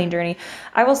this healing journey.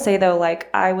 I will say though,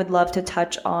 like I would love to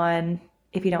touch on,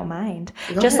 if you don't mind,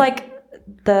 just like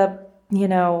the,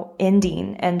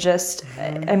 ending and just,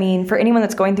 for anyone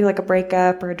that's going through like a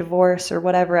breakup or a divorce or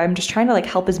whatever, I'm just trying to like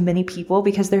help as many people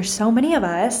because there's so many of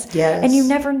us. Yes. And you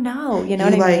never know, you know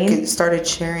what I mean? Started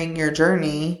sharing your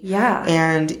journey. Yeah.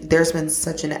 And there's been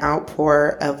such an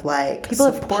outpour of like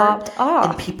people have popped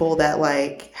off. And people that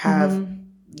like have...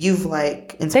 You've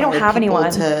like inspired they don't have people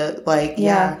anyone to like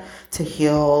to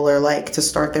heal or like to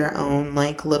start their own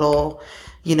like little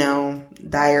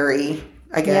diary,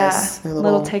 I guess. Their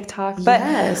little TikTok. But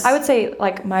I would say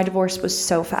like my divorce was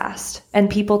so fast, and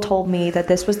people told me that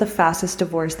this was the fastest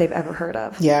divorce they've ever heard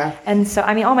of. Yeah. And so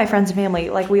all my friends and family,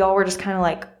 like we all were just kind of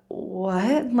like,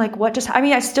 what? Like what just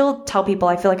I still tell people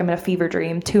I feel like I'm in a fever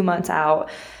dream 2 months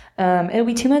out. It'll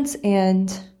be 2 months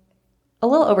and a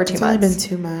little over 2 months.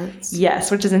 It's only been 2 months. Yes,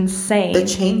 which is insane. The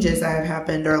changes that have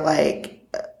happened are like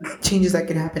changes that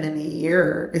can happen in a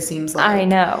year, it seems like. I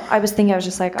know. I was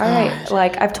just like, all right.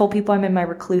 Like I've told people I'm in my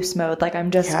recluse mode. Like I'm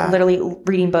just literally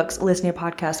reading books, listening to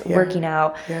podcasts, working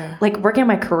out, like working on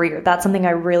my career. That's something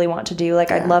I really want to do.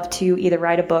 Like I'd love to either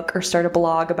write a book or start a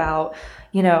blog about,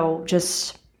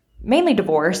 just mainly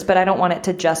divorce, but I don't want it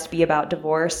to just be about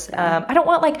divorce. I don't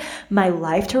want like my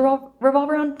life to revolve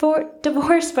around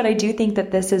divorce, but I do think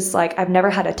that this is like, I've never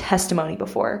had a testimony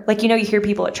before. Like, you hear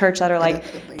people at church that are like,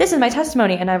 this is my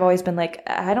testimony. And I've always been like,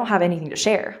 I don't have anything to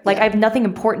share. Like I have nothing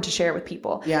important to share with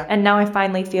people. Yeah. And now I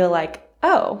finally feel like,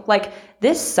 oh, like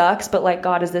this sucks, but like,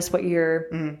 God, is this what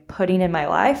you're putting in my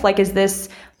life? Like, is this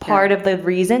part of the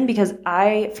reason? Because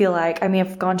I feel like,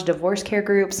 I've gone to divorce care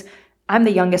groups. I'm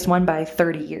the youngest one by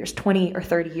 30 years, 20 or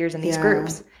 30 years in these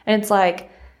groups. And it's like,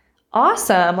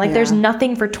 awesome. Like there's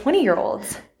nothing for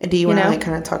 20-year-olds. And do you want to like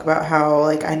kind of talk about how,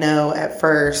 like, I know at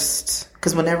first,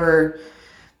 because whenever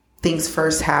things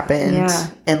first happened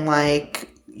and like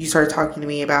you started talking to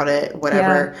me about it,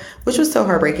 whatever, which was so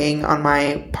heartbreaking on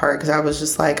my part, because I was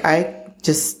just like, I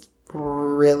just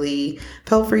really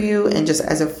felt for you. And just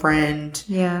as a friend,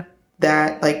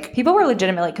 that like people were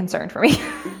legitimately concerned for me.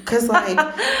 Because like,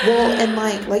 well, and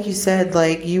like you said,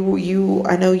 like you,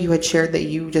 I know you had shared that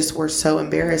you just were so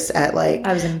embarrassed at like,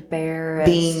 I was embarrassed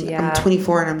being, I'm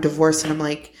 24 and I'm divorced, and I'm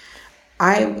like,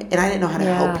 I didn't know how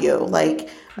to help you. Like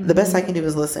the best I can do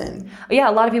is listen. Yeah.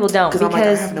 A lot of people don't, because I'm like,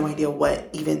 I have no idea what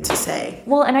even to say.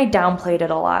 Well, and I downplayed it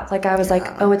a lot. Like I was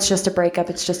like, oh, it's just a breakup.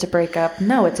 It's just a breakup.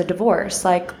 No, it's a divorce.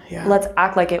 Like let's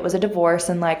act like it was a divorce.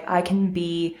 And like, I can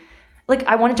be like,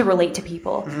 I wanted to relate to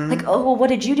people. Like, oh, well, what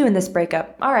did you do in this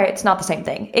breakup? All right. It's not the same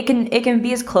thing. It can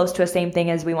be as close to a same thing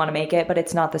as we want to make it, but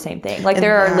it's not the same thing. Like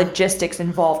there are logistics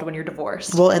involved when you're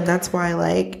divorced. Well, and that's why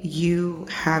like you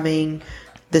having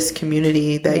this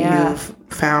community that you've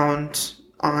found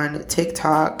on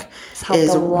TikTok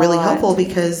is really helpful,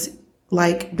 because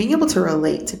like being able to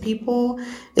relate to people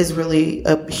is really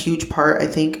a huge part, I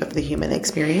think, of the human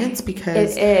experience,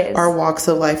 because our walks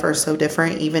of life are so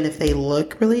different. Even if they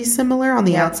look really similar on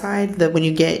the outside, that when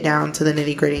you get down to the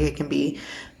nitty gritty, it can be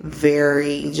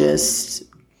very just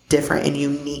different and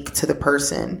unique to the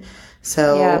person.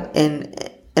 So, and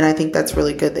I think that's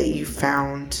really good that you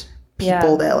found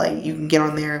people that like you can get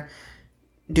on there,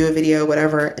 do a video,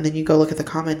 whatever, and then you go look at the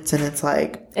comments and it's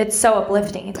like, it's so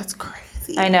uplifting. That's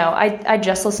crazy. I know. I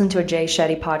just listened to a Jay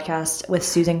Shetty podcast with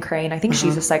Susan Crane. I think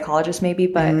she's a psychologist maybe,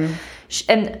 but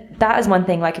and that is one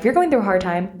thing. Like if you're going through a hard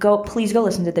time, please go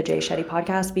listen to the Jay Shetty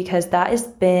podcast, because that has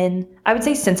been, I would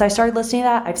say since I started listening to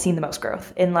that, I've seen the most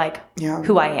growth in like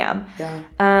who I am.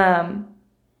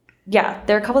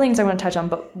 There are a couple things I want to touch on,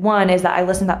 but one is that I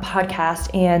listened to that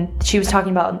podcast and she was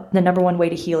talking about the number one way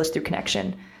to heal is through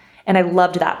connection. And I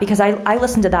loved that, because I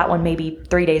listened to that one maybe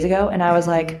 3 days ago and I was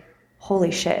like,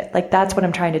 holy shit, like that's what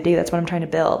I'm trying to do. That's what I'm trying to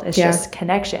build. It's just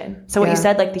connection. So what you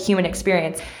said, like the human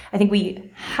experience, I think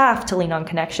we have to lean on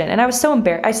connection. And I was so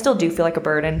embarrassed. I still do feel like a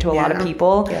burden to a lot of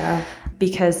people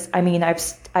because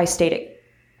I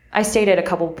stayed at a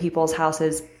couple people's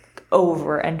houses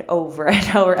over and over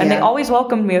and over, and they always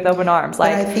welcomed me with open arms.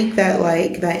 Like, but I think that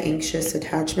like that anxious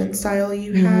attachment style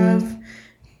you have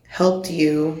helped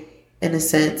you in a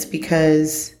sense,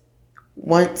 because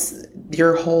once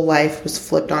your whole life was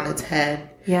flipped on its head,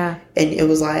 and it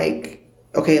was like,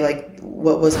 okay, like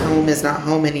what was home is not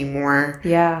home anymore.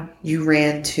 You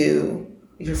ran to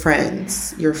your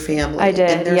friends, your family. I did.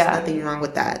 And there's nothing wrong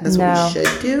with that. That's what we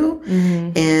should do.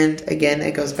 And again,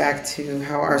 it goes back to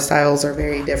how our styles are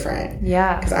very different.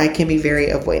 Because I can be very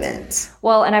avoidant.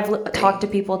 Well, and I've talked to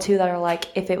people too that are like,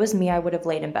 if it was me, I would have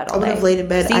laid in bed all day. I would have laid in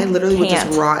bed. I literally would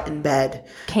just rot in bed.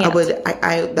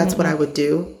 That's what I would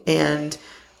do. And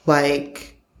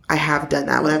like, I have done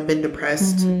that when I've been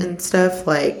depressed and stuff,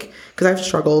 like, because I've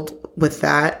struggled with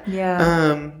that.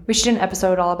 We should do an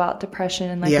episode all about depression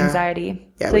and like anxiety.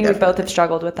 I think we both have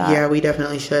struggled with that. Yeah, we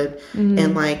definitely should.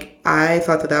 And like, I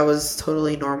thought that was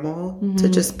totally normal to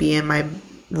just be in my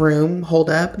room, hold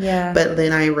up. But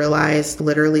then I realized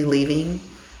literally leaving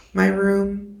my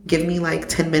room, give me like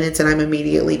 10 minutes and I'm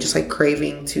immediately just like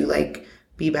craving to like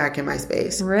be back in my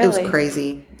space. Really? It was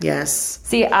crazy. Yes.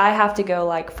 See, I have to go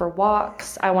like for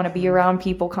walks. I want to be around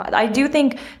people. I do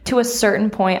think to a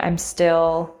certain point I'm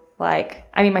still like,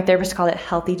 my therapist called it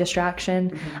healthy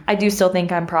distraction. I do still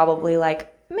think I'm probably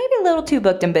like maybe a little too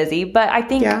booked and busy, but I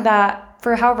think that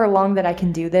for however long that I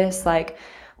can do this, like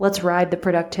let's ride the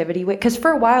productivity way. Because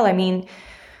for a while,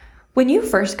 when you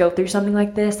first go through something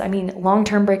like this,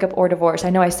 long-term breakup or divorce,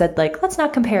 I know I said like, let's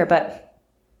not compare, but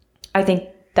I think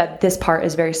that this part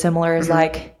is very similar, is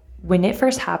like when it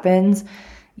first happens,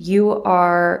 you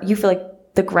feel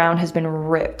like the ground has been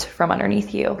ripped from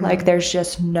underneath you. Like there's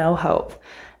just no hope.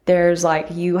 There's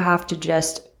like, you have to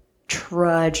just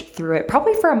trudge through it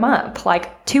probably for a month,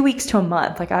 like 2 weeks to a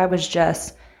month. Like I was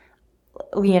just,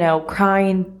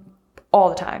 crying all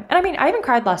the time. And I even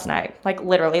cried last night, like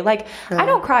literally, like I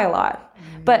don't cry a lot,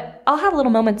 but I'll have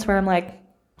little moments where I'm like,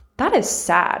 that is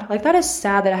sad. Like, that is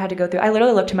sad that I had to go through. I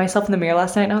literally looked at myself in the mirror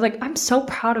last night and I was like, I'm so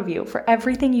proud of you for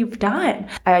everything you've done.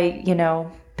 I,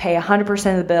 pay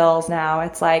 100% of the bills now.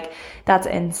 It's like, that's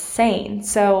insane.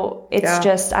 So it's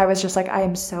just, I was just like, I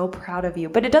am so proud of you.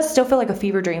 But it does still feel like a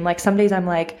fever dream. Like, some days I'm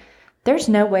like, there's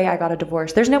no way I got a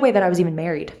divorce. There's no way that I was even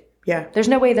married. Yeah. There's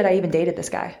no way that I even dated this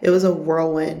guy. It was a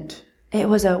whirlwind.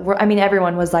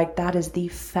 Everyone was like, that is the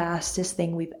fastest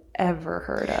thing we've ever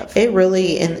heard of. It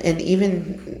really, and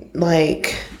even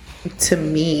like, to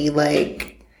me,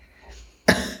 like,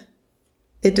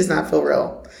 it does not feel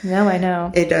real. No, I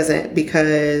know. It doesn't,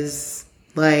 because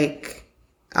like,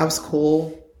 I was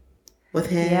cool with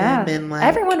him. Yeah. And like,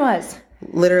 everyone was.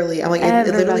 Literally, I'm like,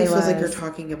 it literally feels like you're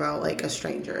talking about like a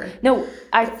stranger. No,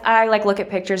 I like look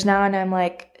at pictures now and I'm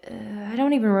like, I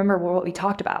don't even remember what we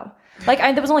talked about. Like,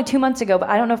 that was only 2 months ago, but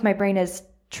I don't know if my brain has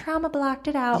trauma blocked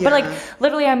it out. Yeah. But like,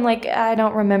 literally, I'm like, I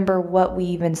don't remember what we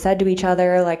even said to each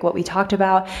other, like what we talked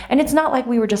about. And it's not like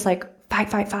we were just like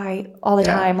fight all the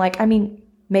time. Like, I mean,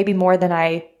 maybe more than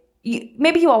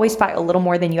maybe you always fight a little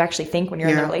more than you actually think when you're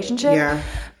in a relationship. Yeah.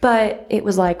 But it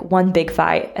was like one big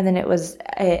fight, and then it was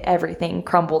everything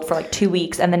crumbled for like 2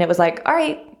 weeks, and then it was like, all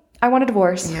right, I want a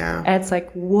divorce. Yeah. And it's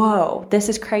like, whoa, this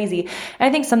is crazy. And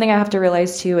I think something I have to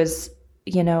realize too is,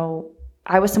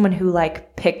 I was someone who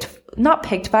like not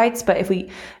picked fights, but if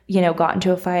we, got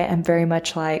into a fight, I'm very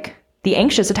much like the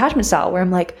anxious attachment style, where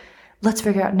I'm like, let's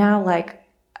figure out now, like,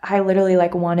 I literally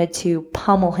like wanted to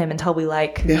pummel him until we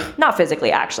like, not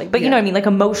physically actually, but you know what I mean? Like,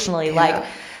 emotionally, like,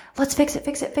 let's fix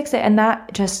it. And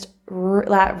that just,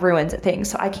 that ruins things.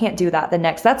 So I can't do that.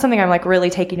 That's something I'm like really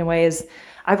taking away is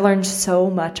I've learned so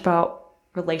much about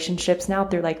relationships now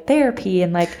through like therapy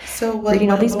and like reading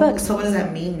all these books. So what does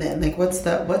that mean then? Like, what's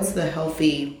the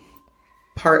healthy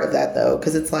part of that though?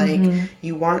 Because it's like,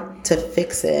 you want to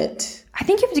fix it. I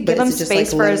think you have to give them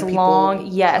space for as long.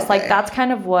 Yes. Okay. Like, that's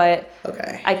kind of what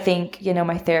I think,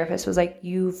 my therapist was like,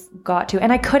 you've got to,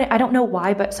 and I don't know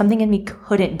why, but something in me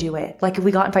couldn't do it. Like, if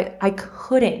we got in fight, I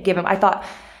couldn't give him, I thought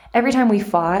every time we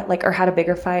fought, like, or had a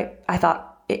bigger fight, I thought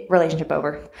relationship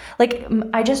over. Like,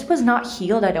 I just was not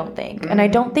healed, I don't think. And I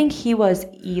don't think he was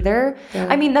either. Yeah.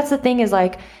 I mean, that's the thing is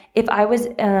like, if I was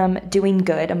doing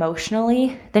good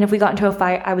emotionally, then if we got into a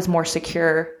fight, I was more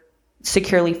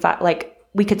securely fight. Like,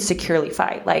 we could securely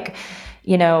fight. Like,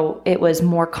 it was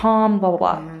more calm, blah,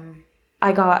 blah, blah.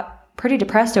 I got pretty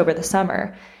depressed over the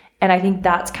summer. And I think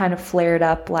that's kind of flared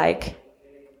up. Like,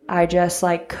 I just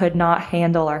like could not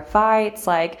handle our fights.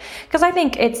 Like, cause I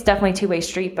think it's definitely a two-way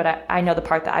street, but I know the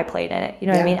part that I played in it. You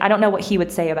know what I mean? I don't know what he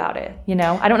would say about it.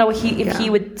 I don't know what if he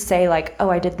would say like, oh,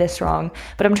 I did this wrong,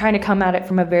 but I'm trying to come at it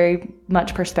from a very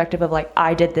much perspective of like,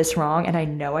 I did this wrong. And I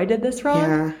know I did this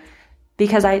wrong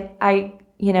because I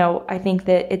think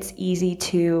that it's easy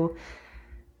to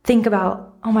think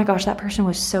about, oh my gosh, that person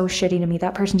was so shitty to me.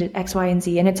 That person did X, Y, and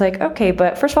Z. And it's like, okay,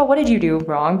 but first of all, what did you do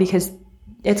wrong? Because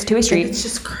it's two-way street. It's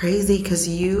just crazy because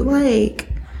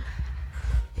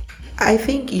I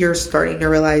think you're starting to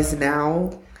realize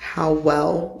now how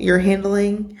well you're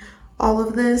handling all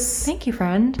of this. Thank you,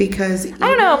 friend. Because I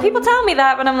don't know, people tell me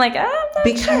that, but I'm like, I'm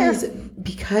not sure.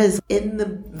 Because in the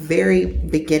very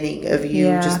beginning of you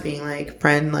just being like,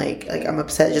 friend, like I'm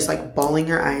upset, just like bawling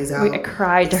your eyes out. I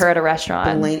cried to her at a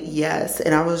restaurant. Yes,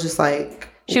 and I was just like,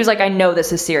 she was like, I know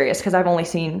this is serious because I've only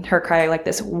seen her cry like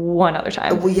this one other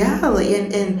time. Well, yeah, like,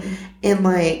 and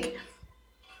like,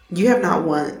 you have not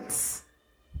once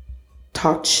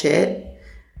talked shit.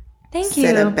 Thank you.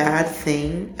 Said a bad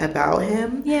thing about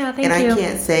him. Yeah, thank you. And I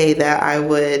can't say that I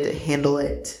would handle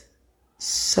it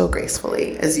so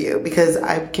gracefully as you, because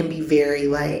I can be very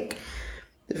like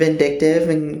vindictive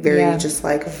and very just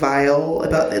like vile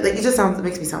about it. Like, it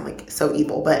makes me sound like so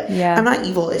evil, but I'm not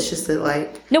evil. It's just that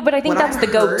like, no, but I think that's the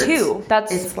go-to.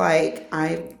 It's like,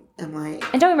 I am like,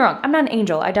 and don't get me wrong, I'm not an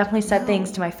angel. I definitely said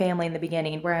things to my family in the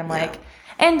beginning where I'm like,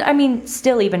 and I mean,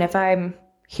 still, even if I'm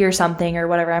hear something or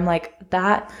whatever, I'm like,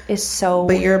 that is so.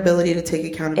 But your ability to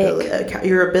take accountability,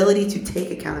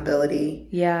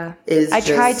 is. I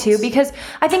try to, because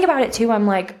I think about it too. I'm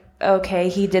like, okay,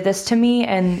 he did this to me,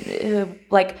 and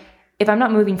like, if I'm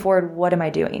not moving forward, what am I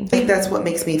doing? I think that's what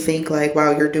makes me think like,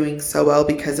 wow, you're doing so well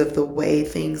because of the way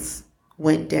things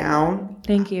went down.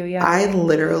 Thank you. Yeah, I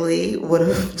literally would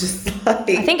have just like,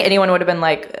 I think anyone would have been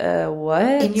like, what?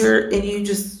 And you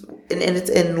just. And it's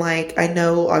in like, I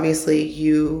know obviously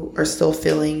you are still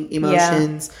feeling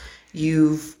emotions.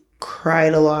 You've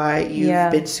cried a lot. You've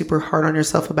been super hard on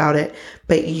yourself about it.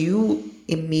 But you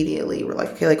immediately were like,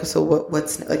 okay, like, so what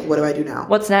do I do now?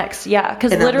 What's next? Yeah.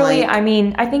 Because literally, I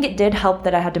mean, I think it did help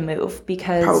that I had to move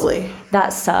because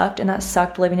that sucked. And that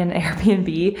sucked living in an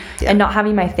Airbnb and not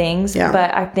having my things. Yeah.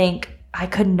 But I think I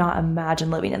could not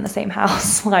imagine living in the same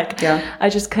house. Like, I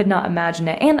just could not imagine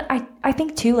it. And I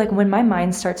think too, like when my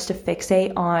mind starts to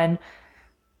fixate on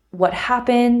what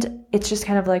happened, it's just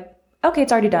kind of like, okay,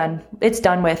 it's already done. It's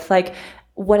done with. Like,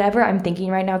 whatever I'm thinking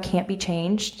right now can't be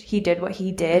changed. He did what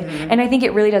he did. Mm-hmm. And I think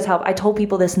it really does help. I told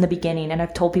people this in the beginning, and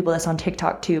I've told people this on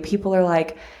TikTok too. People are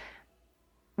like,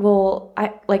 well,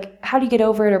 how do you get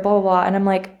over it, or blah, blah, blah. And I'm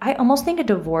like, I almost think a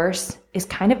divorce is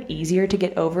kind of easier to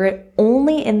get over it,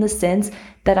 only in the sense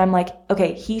that I'm like,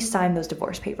 okay, he signed those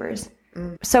divorce papers.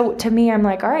 So to me, I'm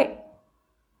like, all right,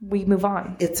 we move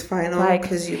on. It's final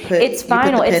because it's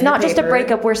final. It's not just a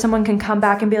breakup where someone can come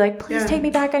back and be like, please take me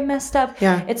back. I messed up.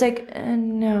 Yeah. It's like,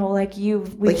 no, like you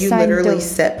literally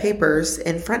set papers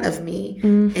in front of me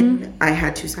and I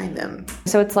had to sign them.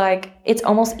 So it's like, it's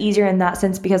almost easier in that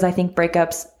sense because I think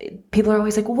breakups, people are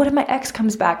always like, well, what if my ex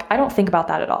comes back? I don't think about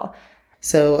that at all.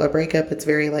 So a breakup, it's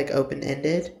very like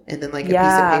open-ended. And then like a piece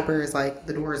of paper is like,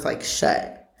 the door is like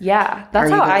shut. Yeah,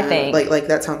 that's how I think. Like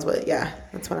that sounds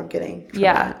that's what I'm getting.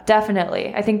 Yeah,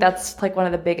 definitely. I think that's like one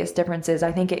of the biggest differences.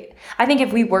 I think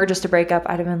if we were just to break up,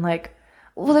 I'd have been like,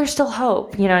 well, there's still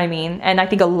hope. You know what I mean? And I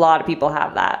think a lot of people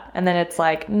have that. And then it's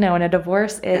like, no, in a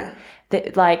divorce,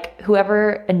 like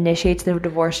whoever initiates the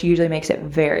divorce usually makes it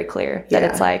very clear that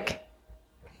it's like,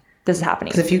 this is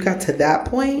happening. Because if you got to that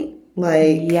point,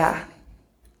 like,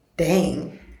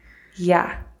 dang.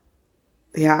 Yeah.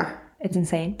 It's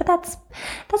insane. But that's a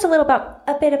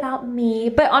bit about me.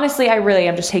 But honestly, I really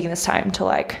am just taking this time to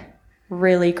like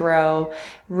really grow,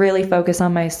 really focus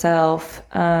on myself.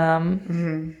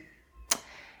 And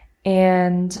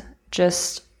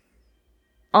just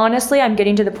honestly, I'm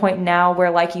getting to the point now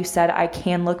where, like you said, I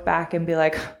can look back and be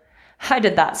like, I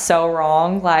did that so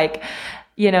wrong. Like,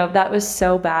 you know, that was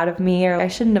so bad of me, or I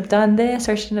shouldn't have done this,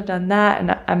 or I shouldn't have done that.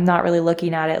 And I'm not really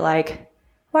looking at it like,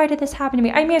 why did this happen to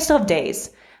me? I mean, I still have days.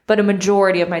 But a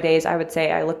majority of my days, I would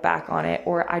say I look back on it,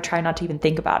 or I try not to even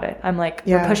think about it. I'm like,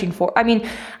 we're pushing forward. I mean,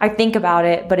 I think about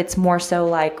it, but it's more so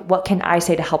like, what can I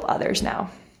say to help others now?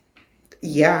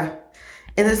 Yeah.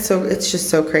 And it's just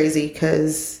so crazy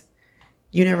because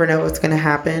you never know what's going to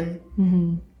happen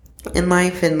in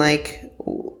life. And like,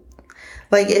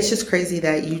 it's just crazy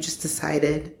that you just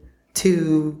decided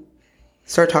to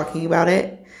start talking about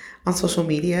it on social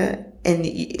media, and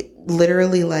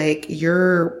literally like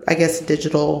your, I guess,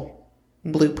 digital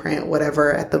blueprint,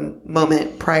 whatever, at the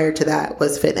moment prior to that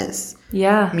was fitness.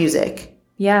 Yeah. Music.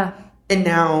 Yeah. And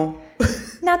now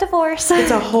divorce.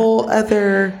 It's a whole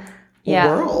other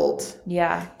world.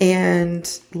 Yeah.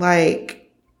 And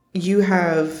like you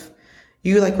represent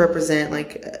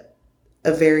like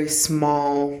a very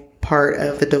small part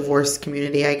of the divorce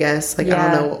community, I guess. Like,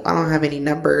 I don't know. I don't have any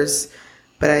numbers,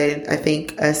 but I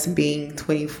think us being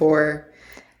 24,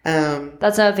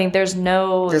 that's another thing. There's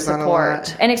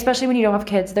support. And especially when you don't have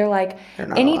kids, they're like,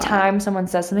 anytime someone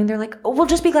says something, they're like, oh, well,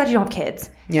 just be glad you don't have kids.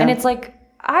 Yeah. And it's like,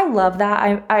 I love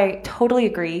that. I totally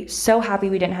agree. So happy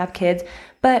we didn't have kids,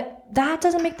 but that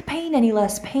doesn't make the pain any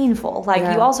less painful. Like,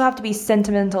 you also have to be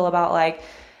sentimental about like,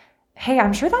 hey,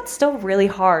 I'm sure that's still really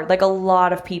hard. Like a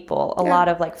lot of people, a lot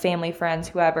of like family, friends,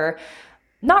 whoever,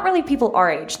 not really people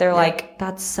our age. They're like,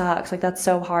 that sucks. Like, that's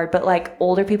so hard. But like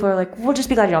older people are like, well, just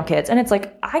be glad you don't have kids. And it's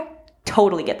like, I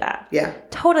totally get that. Yeah.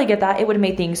 Totally get that. It would have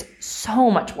made things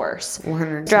so much worse.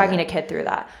 100%. Dragging a kid through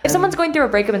that. If someone's going through a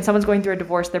breakup and someone's going through a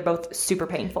divorce, they're both super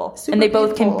painful. And they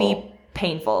both can be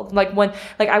painful. Like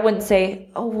I wouldn't say,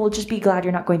 oh, well, just be glad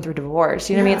you're not going through a divorce.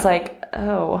 You know what I mean? It's like,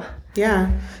 oh.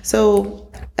 Yeah. So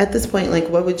at this point, like,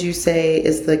 what would you say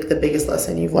is like the biggest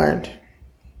lesson you've learned?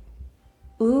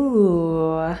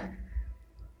 Ooh.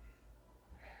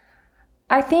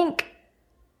 I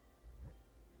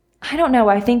don't know.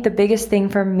 I think the biggest thing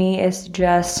for me is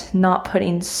just not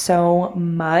putting so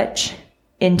much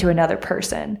into another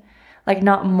person. Like,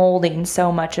 not molding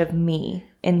so much of me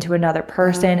into another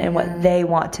person and what they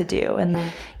want to do.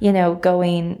 And, you know,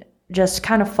 just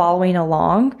kind of following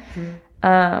along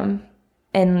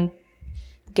and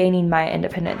gaining my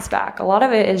independence back. A lot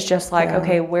of it is just like,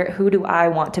 okay, who do I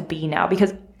want to be now?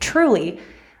 Because truly,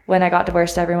 when I got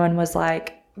divorced, everyone was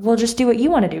like, well, just do what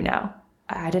you want to do now.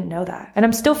 I didn't know that. And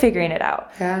I'm still figuring it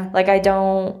out. Yeah. Like, I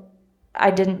don't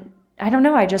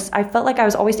know. I felt like I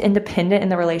was always independent in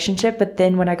the relationship. But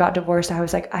then when I got divorced, I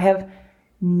was like, I have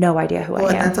no idea who I am.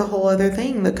 And that's a whole other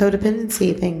thing, the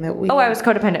codependency thing that I was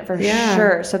codependent for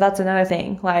sure. So that's another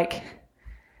thing. Like,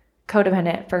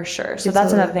 codependent for sure. So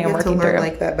that's another thing I'm working through.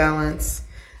 Like that balance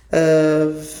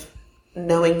of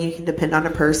knowing you can depend on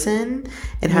a person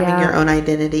and having your own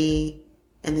identity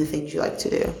and the things you like to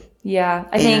do. Yeah,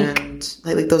 I think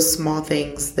like those small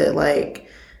things that like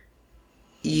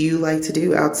you like to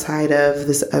do outside of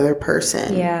this other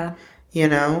person. Yeah. You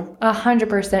know?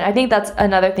 100%. I think that's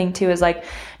another thing too, is like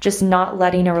just not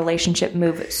letting a relationship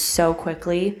move so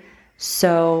quickly,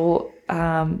 so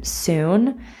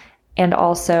soon. And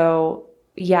also,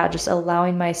 just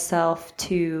allowing myself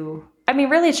to, I mean,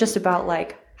 really it's just about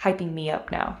like hyping me up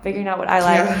now, figuring out what I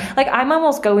like. Yeah. Like I'm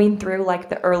almost going through like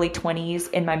the early 20s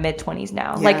in my mid 20s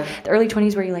now. Yeah. Like the early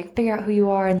 20s where you like figure out who you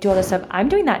are and do all this stuff. I'm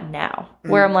doing that now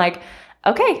where I'm like,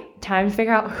 okay, time to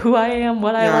figure out who I am,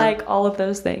 what I like, all of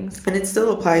those things. And it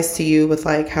still applies to you with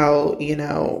like how, you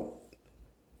know,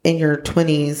 in your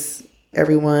 20s,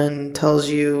 everyone tells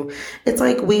you, it's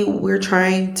like we're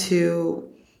trying to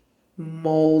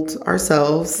mold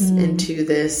ourselves into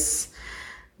this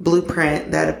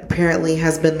blueprint that apparently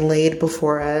has been laid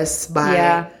before us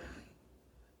by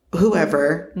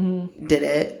whoever did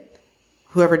it.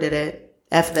 Whoever did it,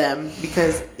 F them,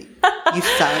 because you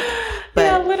suck.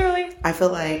 But literally. I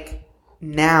feel like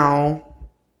now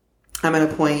I'm at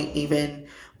a point even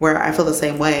where I feel the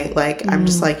same way. Like, I'm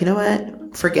just like, you know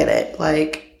what? Forget it.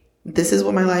 Like, this is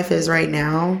what my life is right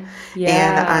now. Yeah.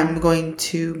 And I'm going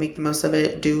to make the most of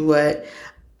it, do what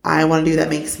I want to do that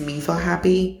makes me feel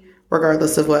happy,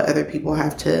 regardless of what other people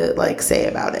have to, like, say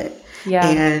about it. Yeah.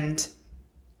 And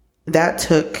that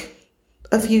took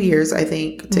a few years, I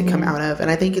think, to come out of.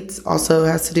 And I think it's also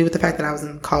has to do with the fact that I was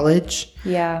in college.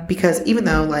 Yeah. Because even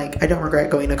though, like, I don't regret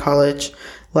going to college,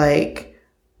 like,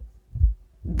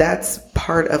 that's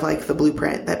part of, like, the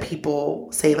blueprint that people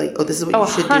say, like, oh, this is what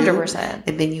you should 100%. Do.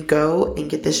 And then you go and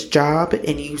get this job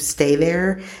and you stay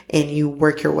there and you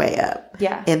work your way up.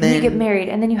 Yeah. And then you get married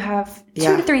and then you have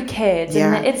 2 to 3 kids.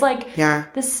 Yeah. And it's, like,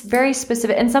 this very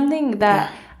specific, and something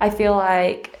that I feel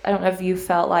like, I don't know if you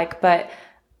felt like, but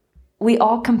we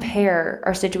all compare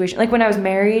our situation. Like when I was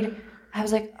married, I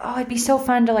was like, oh, it'd be so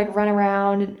fun to like run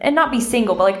around and not be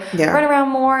single, but like run around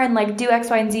more and like do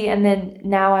X, Y, and Z. And then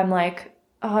now I'm like,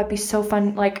 oh, it'd be so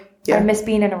fun. Like I miss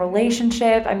being in a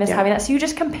relationship. I miss having that. So you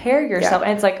just compare yourself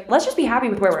and it's like, let's just be happy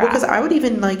with where we're at. Because I would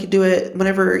even like do it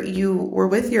whenever you were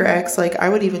with your ex. Like I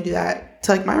would even do that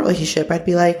to like my relationship. I'd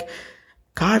be like,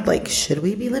 God, like, should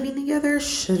we be living together?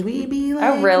 Should we be like...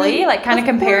 Oh, really? Like, kind of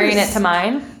comparing it to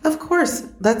mine? Of course.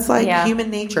 That's, like, human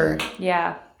nature.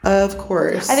 Yeah. Of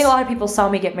course. I think a lot of people saw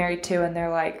me get married, too, and they're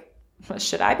like,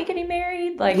 should I be getting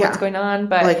married? Like, what's going on?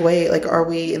 But like, wait, like, are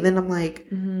we... And then I'm like,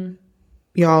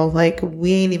 y'all, like,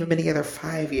 we ain't even been together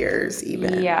 5 years,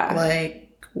 even. Yeah. Like...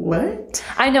 What?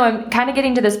 I know. I'm kind of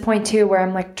getting to this point too where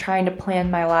I'm like trying to plan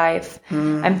my life.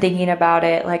 I'm thinking about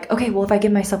it like, okay, well, if I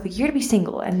give myself a year to be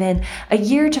single and then a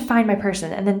year to find my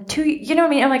person and then 2, you know what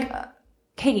I mean? I'm like,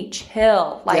 Katie,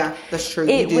 chill. Like, yeah, that's true.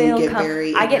 It will get come.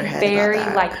 I get very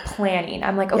like planning.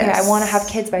 I'm like, okay, I want to have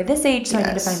kids by this age, so I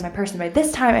need to find my person by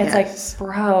this time. And it's like,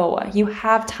 bro, you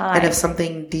have time. And if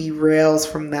something derails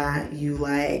from that, you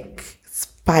like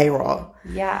spiral.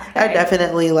 Yeah. I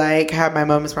definitely like have my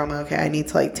moments where I'm like, okay, I need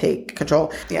to like take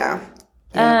control. Yeah.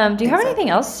 Do you have anything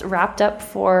else wrapped up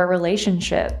for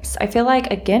relationships? I feel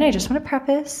like, again, I just want to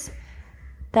preface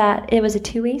that it was a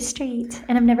 2-way street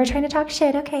and I'm never trying to talk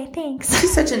shit. Okay, thanks.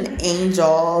 She's such an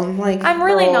angel. Like, I'm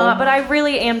really not, but I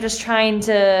really am just trying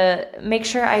to make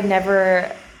sure I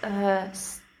never,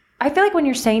 I feel like when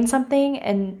you're saying something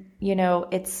and you know,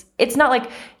 it's not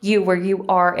like you where you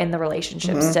are in the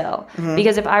relationship still.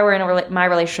 Because if I were in my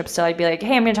relationship still, I'd be like,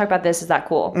 hey, I'm going to talk about this. Is that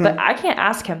cool? But I can't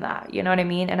ask him that. You know what I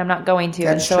mean? And I'm not going to.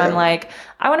 That's and so true. I'm like,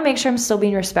 I want to make sure I'm still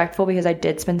being respectful because I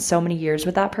did spend so many years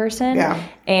with that person. Yeah.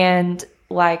 And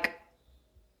like,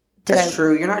 that's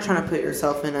true. You're not trying to put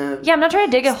yourself in a I'm not trying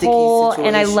to dig a hole. Situation.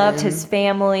 And I loved his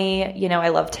family. You know, I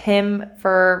loved him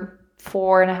for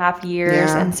 4.5 years,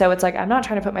 and so it's like I'm not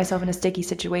trying to put myself in a sticky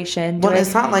situation. Well,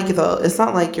 it's not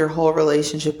like your whole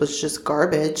relationship was just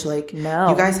garbage. Like,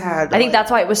 no, you guys had. I think that's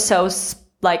why it was so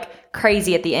like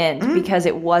crazy at the end because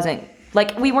it wasn't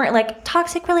like we weren't like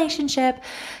toxic relationship.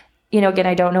 You know, again,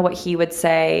 I don't know what he would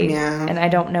say, and I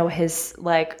don't know his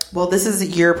like. Well, this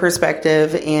is your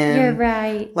perspective, and you're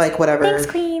right. Like whatever, thanks,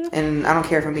 Queen. And I don't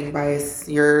care if I'm being biased.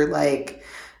 You're like,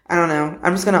 I don't know.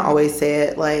 I'm just gonna always say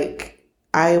it like.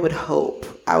 I would hope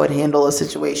I would handle a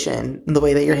situation the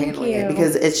way that you're handling it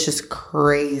because it's just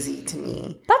crazy to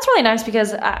me. That's really nice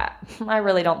because I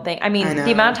really don't think, I mean,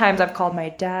 the amount of times I've called my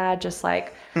dad just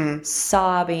like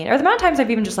sobbing or the amount of times I've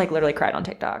even just like literally cried on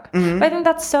TikTok. But I think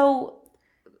that's so,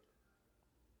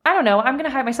 I don't know. I'm going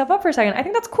to hype myself up for a second. I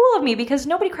think that's cool of me because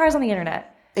nobody cries on the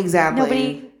internet.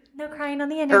 Exactly. No crying on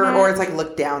the internet. Or it's like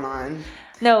looked down on.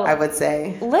 No. I would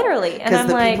say. Literally. And because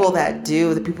the people that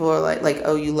do, the people are like,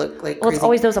 oh, you look like crazy. Well, it's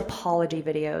always those apology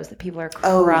videos that people are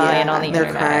crying on the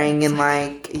internet. They're crying and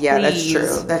like, yeah,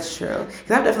 please. That's true.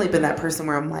 Because I've definitely been that person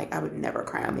where I'm like, I would never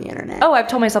cry on the internet. Oh, I've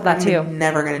told myself that too. I'm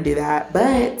never going to do that.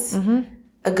 But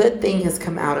a good thing has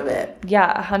come out of it.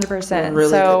 Yeah, 100%. Really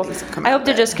so good things have come I hope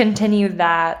to just continue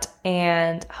that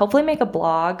and hopefully make a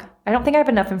blog. I don't think I have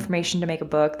enough information to make a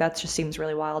book. That just seems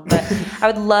really wild. But I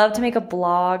would love to make a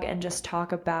blog and just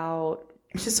talk about...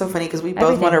 It's just so funny because we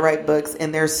both want to write books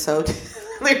and they're so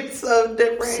different. So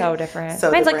different.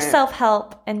 Mine's like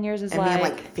self-help and yours is and me, I'm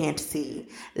like fantasy,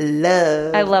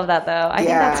 love. I love that though. I think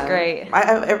that's great.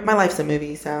 My life's a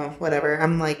movie, so whatever.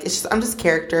 I'm like, I'm just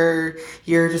character.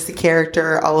 You're just a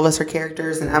character. All of us are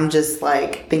characters, and I'm just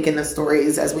like thinking of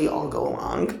stories as we all go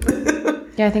along.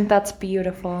 Yeah, I think that's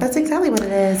beautiful. That's exactly what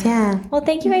it is, yeah. Well,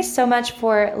 thank you guys so much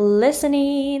for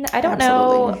listening. I don't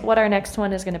know what our next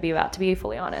one is going to be about, to be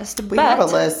fully honest. We have a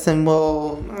list, and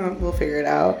we'll figure it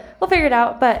out. We'll figure it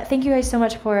out, but thank you guys so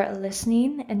much for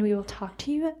listening, and we will talk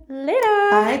to you later.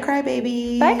 Bye,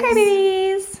 crybabies. Bye,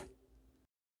 crybabies.